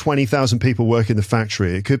possible that 20,000 people work in the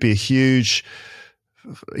factory. It could be a huge,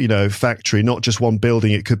 factory, not just one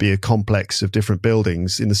building. It could be a complex of different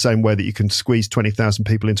buildings in the same way that you can squeeze 20,000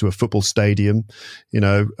 people into a football stadium.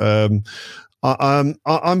 I'm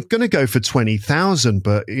going to go for 20,000,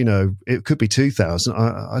 but, it could be 2,000.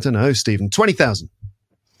 I don't know, Stephen. 20,000.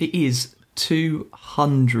 It is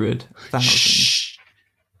 200,000.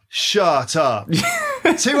 Shut up.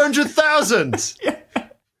 200,000.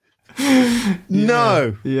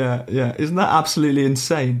 No. Yeah. Isn't that absolutely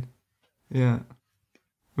insane? Yeah.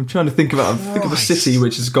 I'm trying to think of a city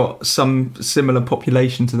which has got some similar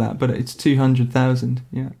population to that, but it's 200,000.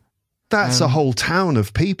 Yeah. That's a whole town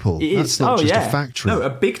of people. That's not just a factory. No, a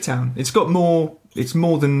big town. It's more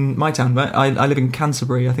than my town. Right? I live in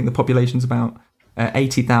Canterbury. I think the population's about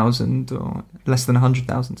 80,000 or less than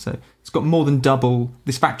 100,000. So it's got more than double.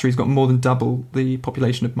 This factory's got more than double the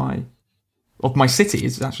population of my city.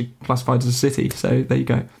 It's actually classified as a city. So there you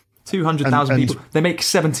go. 200,000 people. They make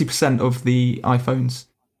 70% of the iPhones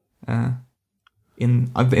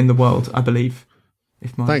in the world, I believe.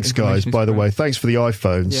 Thanks, guys. By the way, thanks for the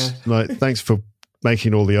iPhones. Yeah. Thanks for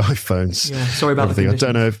making all the iPhones. Yeah. Sorry about everything. I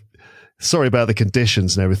don't know. Sorry about the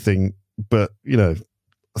conditions and everything, but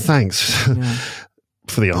thanks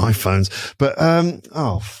for the iPhones. But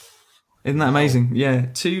isn't that amazing? Yeah,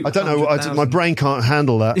 I don't know. My brain can't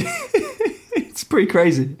handle that. It's pretty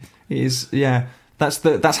crazy. It is. Yeah,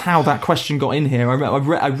 that's how that question got in here.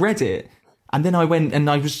 I read it, and then I went and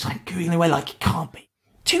I was like googling away, like it can't be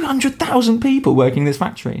 200,000 people working in this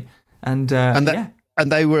factory, and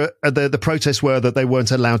they were the protests were that they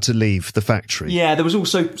weren't allowed to leave the factory. Yeah, there was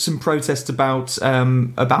also some protests about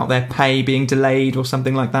their pay being delayed or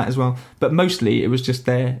something like that as well. But mostly it was just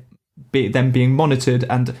them being monitored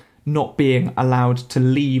and not being allowed to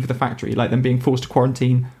leave the factory, like them being forced to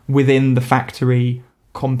quarantine within the factory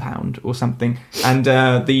compound or something. And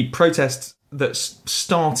the protests that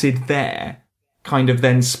started there kind of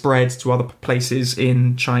then spread to other places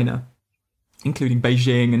in China, including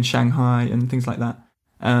Beijing and Shanghai and things like that.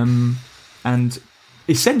 And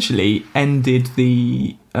essentially ended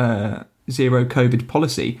the zero COVID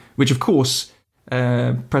policy, which of course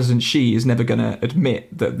President Xi is never going to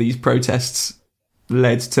admit that these protests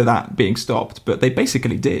led to that being stopped, but they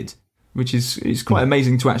basically did, which is quite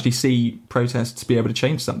amazing to actually see protests be able to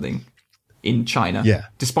change something in China,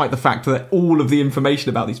 despite the fact that all of the information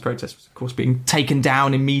about these protests was of course being taken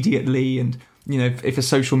down immediately. And if a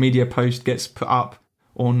social media post gets put up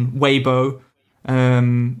on Weibo,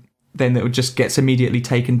 then it just gets immediately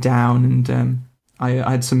taken down. And I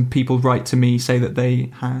had some people write to me say that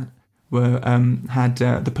they had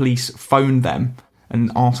the police phone them and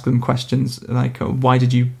ask them questions like, why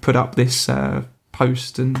did you put up this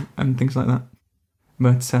post and things like that.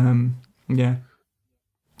 But yeah.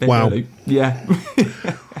 Wow. Yeah.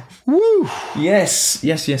 Woo. Yes.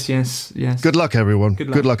 Good luck, everyone.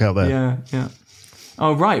 Good luck out there. Yeah.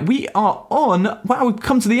 All right, we are on. Wow, we've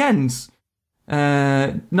come to the end.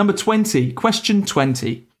 Number 20, question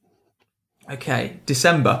 20. Okay,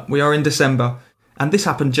 December. We are in December. And this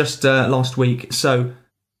happened just last week. So,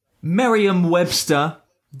 Merriam-Webster,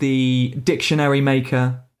 the dictionary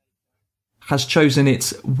maker, has chosen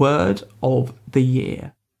its word of the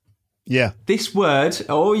year. Yeah. This word.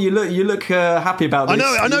 Oh, you look happy about this.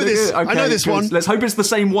 I know this. Okay, I know this one. Let's hope it's the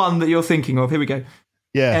same one that you're thinking of. Here we go.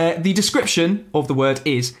 Yeah. The description of the word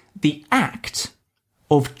is the act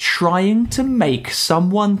of trying to make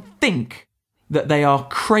someone think that they are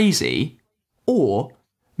crazy or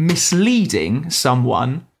misleading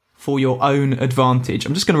someone for your own advantage.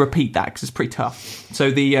 I'm just going to repeat that because it's pretty tough.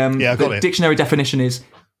 So the dictionary definition is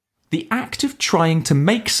the act of trying to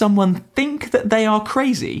make someone think that they are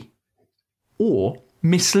crazy or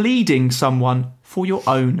misleading someone for your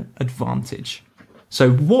own advantage.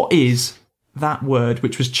 So what is that word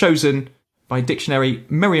which was chosen by dictionary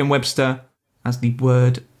Merriam-Webster as the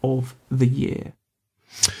word of the year?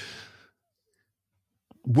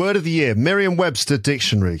 Word of the year, Merriam-Webster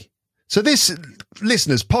dictionary. So this,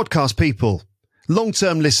 listeners, podcast people,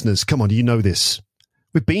 long-term listeners, come on, you know this.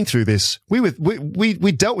 We've been through this.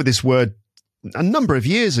 We dealt with this word a number of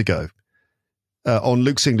years ago on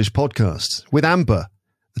Luke's English podcast with Amber.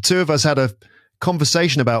 The two of us had a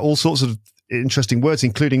conversation about all sorts of interesting words,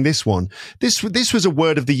 including this one. This was a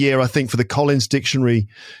word of the year, I think, for the Collins Dictionary.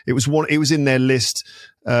 It was in their list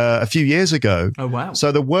a few years ago. Oh, wow. So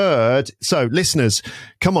listeners,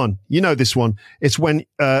 come on, you know this one. It's when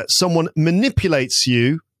someone manipulates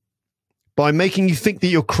you by making you think that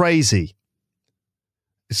you're crazy.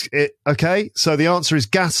 Okay, so the answer is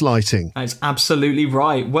gaslighting. That's absolutely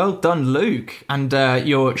right. Well done, Luke. And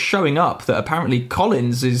you're showing up that apparently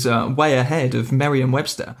Collins is way ahead of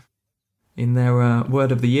Merriam-Webster in their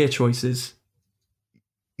word of the year choices.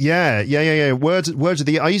 Yeah. Words of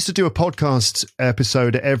the year. I used to do a podcast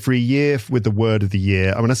episode every year with the word of the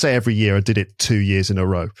year. I mean, I say every year. I did it 2 years in a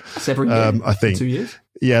row. That's every year. I think 2 years.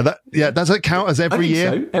 Yeah. Does it count as every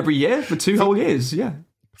year? So. Every year for 2 whole years. Yeah.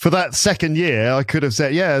 For that second year, I could have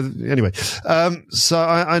said, yeah. Anyway, so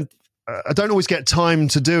I don't always get time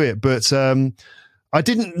to do it, but I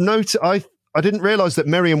didn't note. I didn't realize that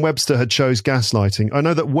Merriam-Webster had chose gaslighting. I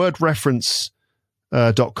know that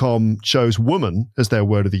wordreference.com chose woman as their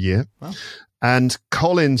word of the year. Wow. And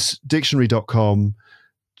collinsdictionary.com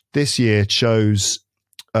this year chose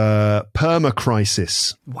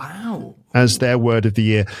permacrisis. Wow. As their word of the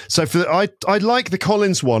year. So I like the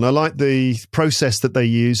Collins one. I like the process that they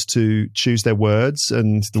use to choose their words,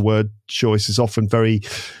 and the word choice is often very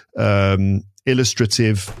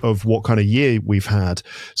illustrative of what kind of year we've had.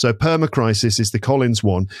 So permacrisis is the Collins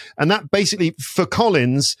one. And that basically, for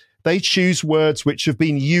Collins, they choose words which have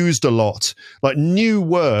been used a lot, like new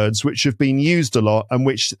words which have been used a lot and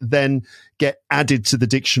which then get added to the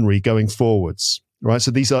dictionary going forwards. Right.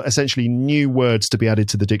 So these are essentially new words to be added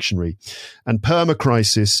to the dictionary. And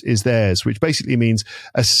permacrisis is theirs, which basically means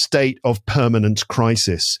a state of permanent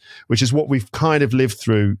crisis, which is what we've kind of lived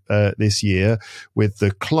through this year with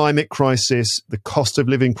the climate crisis, the cost of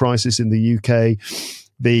living crisis in the UK,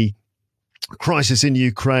 the crisis in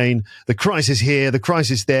Ukraine, the crisis here, the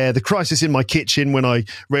crisis there, the crisis in my kitchen when I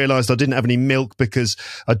realized I didn't have any milk because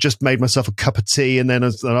I just made myself a cup of tea, and then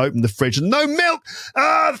I opened the fridge and no milk.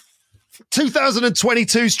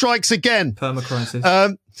 2022 strikes again.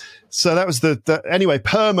 Permacrisis. So that was anyway,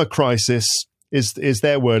 permacrisis is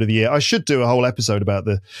their word of the year. I should do a whole episode about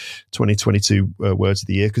the 2022 words of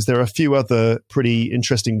the year, because there are a few other pretty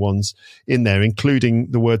interesting ones in there,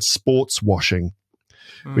 including the word sports washing,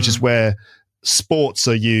 which is where sports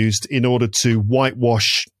are used in order to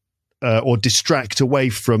whitewash or distract away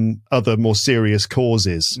from other more serious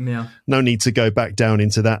causes. Yeah. No need to go back down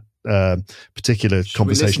into that particular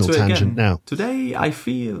conversational tangent now. Today I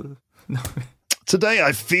feel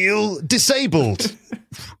disabled.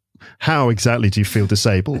 How exactly do you feel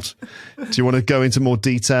disabled? Do you want to go into more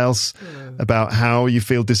details about how you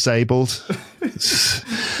feel disabled?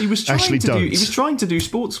 He was trying to do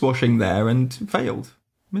sports washing there and failed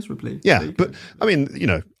miserably. Yeah, but I mean,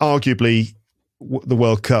 arguably the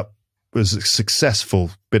World Cup was a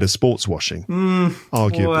successful bit of sports washing.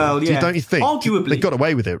 Arguably. Well, yeah. Don't you think? Arguably. They got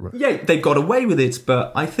away with it. Right? Yeah, they got away with it,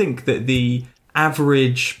 but I think that the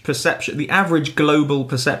average global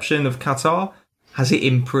perception of Qatar, has it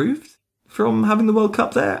improved from having the World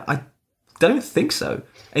Cup there? I don't think so.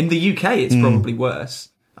 In the UK, it's probably worse.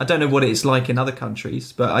 I don't know what it's like in other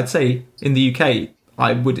countries, but I'd say in the UK,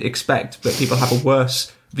 I would expect that people have a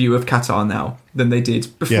worse view of Qatar now than they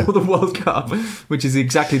did before the World Cup, which is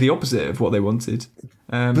exactly the opposite of what they wanted.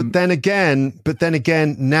 But then again,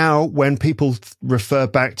 now when people refer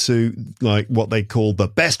back to like what they call the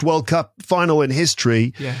best World Cup final in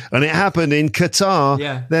history, and it happened in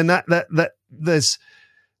Qatar, then that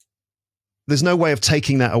there's no way of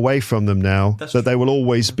taking that away from them now. That's that true. They will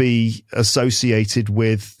always be associated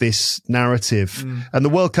with this narrative. And the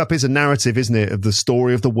World Cup is a narrative, isn't it, of the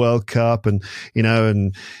story of the World Cup, and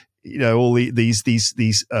all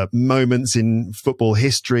these moments in football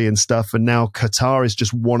history and stuff. And now Qatar is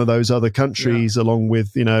just one of those other countries, along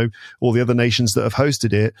with, all the other nations that have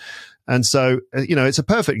hosted it. And so, it's a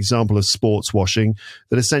perfect example of sports washing,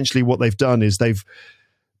 that essentially what they've done is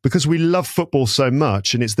because we love football so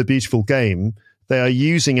much and it's the beautiful game, they are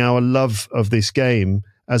using our love of this game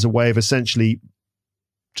as a way of essentially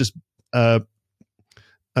just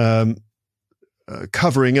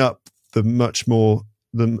covering up the much more,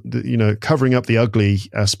 covering up the ugly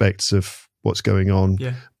aspects of what's going on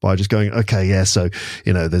by just going, okay, yeah, so,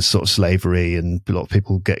 there's sort of slavery and a lot of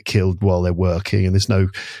people get killed while they're working and there's no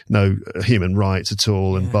human rights at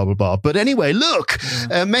all and blah, blah, blah. But anyway, look,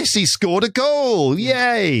 Messi scored a goal.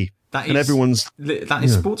 Yay. That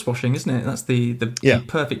is sports washing, isn't it? That's the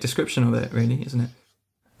perfect description of it, really, isn't it?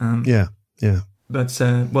 Yeah. But,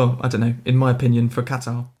 I don't know. In my opinion, for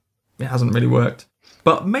Qatar, it hasn't really worked.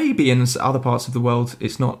 But maybe in other parts of the world,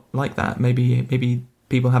 it's not like that. Maybe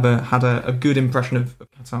people have had a good impression of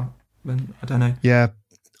Qatar. I don't know. Yeah,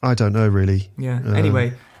 I don't know, really. Yeah.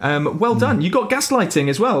 Anyway, well done. You got gaslighting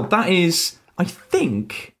as well. That is, I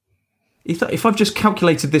think, if I've just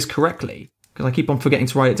calculated this correctly, because I keep on forgetting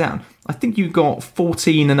to write it down, I think you got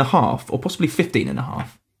 14 and a half, or possibly 15 and a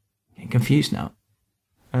half. Getting confused now.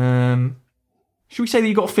 Should we say that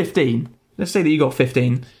you got 15? Let's say that you got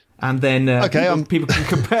 15. And then people can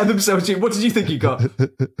compare themselves to you. What did you think you got?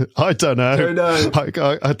 I don't know.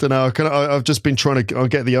 I don't know. I've just been trying to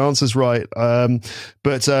get the answers right.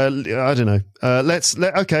 But I don't know. Let's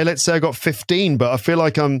say I got 15, but I feel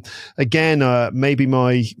like I'm, again, maybe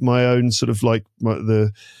my own sort of like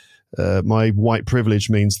my white privilege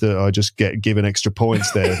means that I just get given extra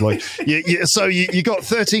points there. Like, so you got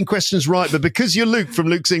 13 questions right, but because you're Luke from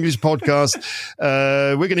Luke's English Podcast,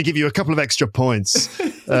 we're going to give you a couple of extra points.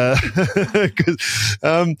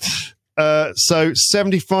 So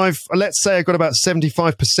 75, let's say I got about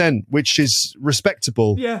 75%, which is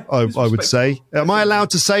respectable. Yeah, I would say. Am I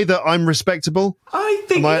allowed to say that I'm respectable? I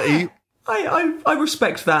think I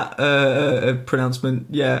respect that pronouncement.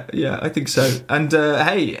 Yeah, I think so. And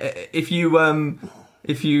hey, if you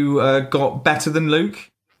got better than Luke,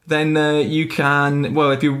 then you can.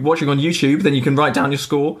 Well, if you're watching on YouTube, then you can write down your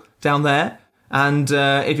score down there. And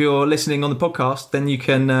if you're listening on the podcast, then you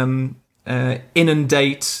can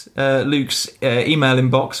inundate Luke's email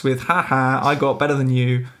inbox with "haha, I got better than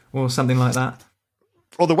you" or something like that.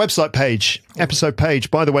 Or the website page, episode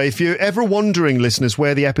page. By the way, if you're ever wondering, listeners,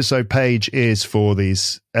 where the episode page is for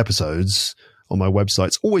these episodes on my website,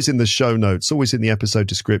 it's always in the show notes, always in the episode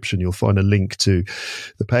description. You'll find a link to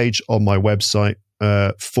the page on my website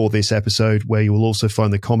for this episode, where you will also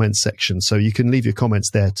find the comments section. So you can leave your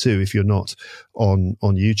comments there too if you're not on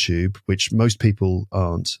YouTube, which most people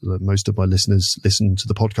aren't. Most of my listeners listen to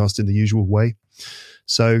the podcast in the usual way.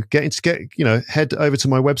 So head over to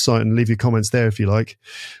my website and leave your comments there if you like.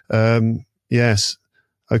 Yes.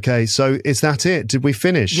 Okay. So is that it? Did we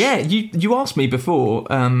finish? Yeah. You asked me before,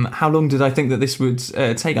 how long did I think that this would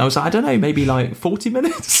take? I was like, I don't know, maybe like 40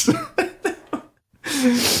 minutes.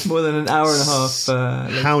 More than an hour and a half.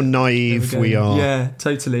 How naive we are. Yeah,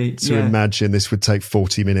 totally. To imagine this would take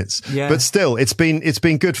 40 minutes. Yeah. But still, it's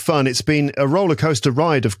been good fun. It's been a roller coaster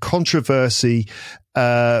ride of controversy,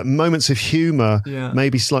 moments of humour,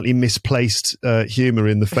 maybe slightly misplaced humour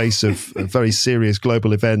in the face of very serious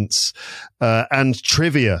global events, and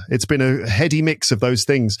trivia. It's been a heady mix of those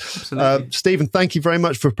things. Stephen, thank you very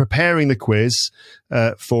much for preparing the quiz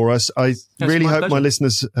for us. I really hope my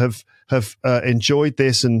listeners have enjoyed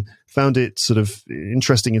this and found it sort of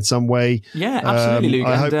interesting in some way. Yeah, absolutely, Luke.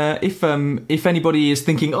 And if anybody is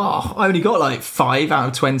thinking, I only got like 5 out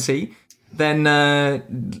of 20, then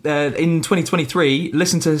in 2023,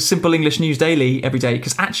 listen to Simple English News Daily every day,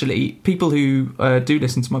 because actually people who do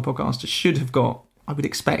listen to my podcast should have got, I would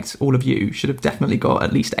expect all of you should have definitely got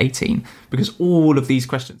at least 18, because all of these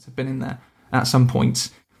questions have been in there at some point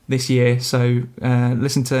this year. So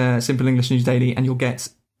listen to Simple English News Daily and you'll get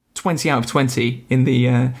 20 out of 20 in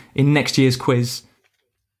the in next year's quiz.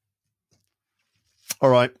 All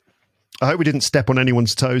right. I hope we didn't step on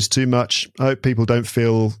anyone's toes too much. I hope people don't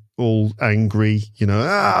feel all angry.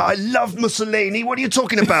 I love Mussolini. What are you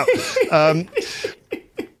talking about?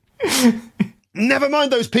 Never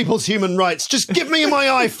mind those people's human rights. Just give me my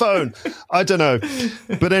iPhone. I don't know.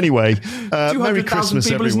 But anyway, Merry Christmas,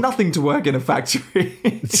 people everyone. Is nothing to work in a factory.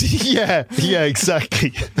 yeah,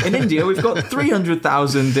 exactly. In India, we've got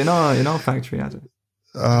 300,000 in our factory, Adam.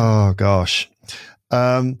 Oh, gosh.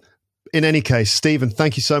 in any case, Stephen,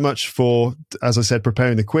 thank you so much for, as I said,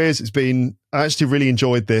 preparing the quiz. I actually really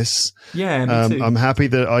enjoyed this. Yeah, me too. I'm happy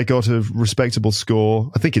that I got a respectable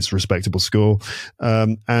score. I think it's a respectable score.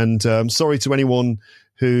 And sorry to anyone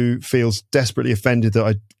who feels desperately offended that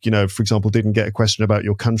I, for example, didn't get a question about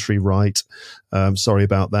your country right. Sorry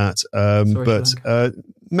about that. But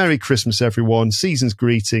Merry Christmas, everyone. Season's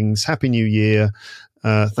greetings. Happy New Year.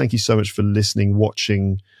 Thank you so much for listening,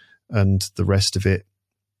 watching, and the rest of it.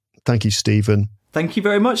 Thank you, Stephen. Thank you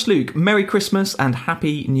very much, Luke. Merry Christmas and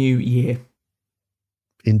Happy New Year.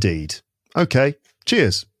 Indeed. Okay.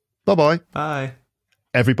 Cheers. Bye-bye. Bye.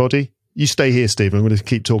 Everybody, you stay here, Stephen. I'm going to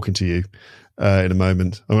keep talking to you in a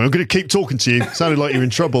moment. I'm going to keep talking to you. Sounded like you're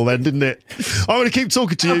in trouble then, didn't it? I'm going to keep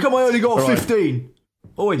talking to you. How come I only got 15?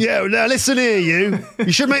 Oi. Yeah, now listen here, you.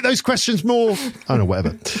 You should make those questions more... Oh, no,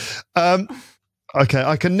 whatever. Okay,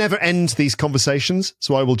 I can never end these conversations,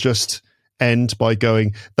 so I will just end by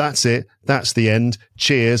going, that's it, that's the end,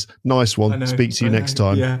 cheers, nice one, speak to you next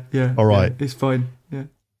time. Yeah. All right. Yeah, it's fine, yeah.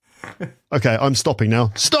 Okay, I'm stopping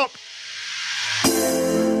now. Stop!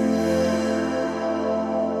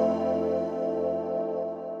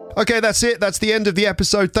 Okay, that's it. That's the end of the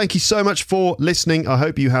episode. Thank you so much for listening. I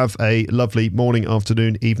hope you have a lovely morning,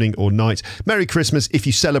 afternoon, evening, or night. Merry Christmas if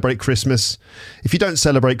you celebrate Christmas. If you don't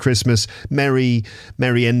celebrate Christmas, merry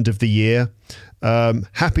end of the year.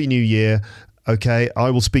 Happy New Year. Okay, I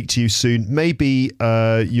will speak to you soon. Maybe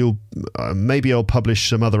maybe I'll publish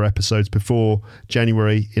some other episodes before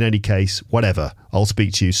January. In any case, whatever. I'll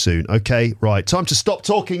speak to you soon. Okay, right. Time to stop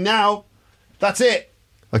talking now. That's it.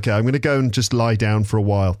 Okay, I'm going to go and just lie down for a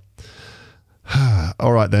while.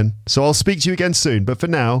 All right then. So I'll speak to you again soon. But for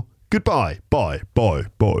now, goodbye. Bye. Bye.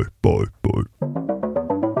 Bye. Bye. Bye.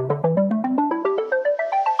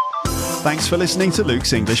 Thanks for listening to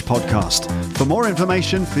Luke's English Podcast. For more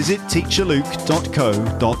information, visit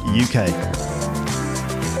teacherluke.co.uk.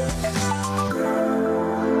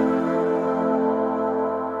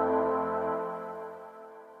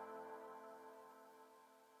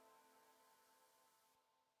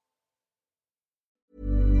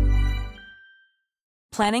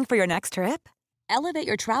 Planning for your next trip? Elevate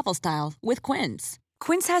your travel style with Quince.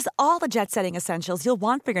 Quince has all the jet-setting essentials you'll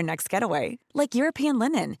want for your next getaway, like European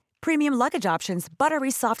linen, premium luggage options,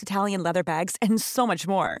 buttery soft Italian leather bags, and so much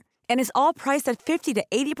more. And is all priced at 50 to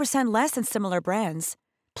 80% less than similar brands.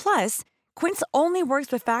 Plus, Quince only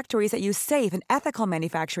works with factories that use safe and ethical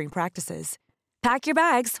manufacturing practices. Pack your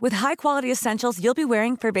bags with high-quality essentials you'll be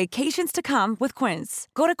wearing for vacations to come with Quince.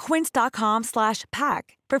 Go to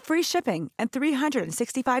quince.com/pack for free shipping and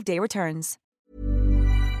 365-day returns.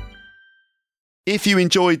 If you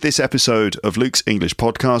enjoyed this episode of Luke's English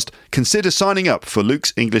Podcast, consider signing up for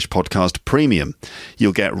Luke's English Podcast Premium.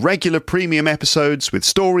 You'll get regular premium episodes with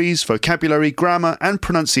stories, vocabulary, grammar, and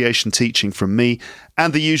pronunciation teaching from me,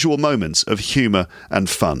 and the usual moments of humour and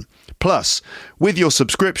fun. Plus, with your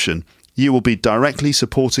subscription, you will be directly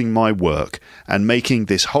supporting my work and making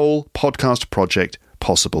this whole podcast project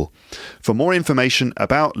possible. For more information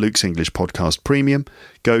about Luke's English Podcast Premium,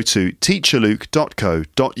 go to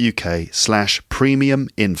teacherluke.co.uk/premium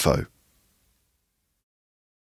info.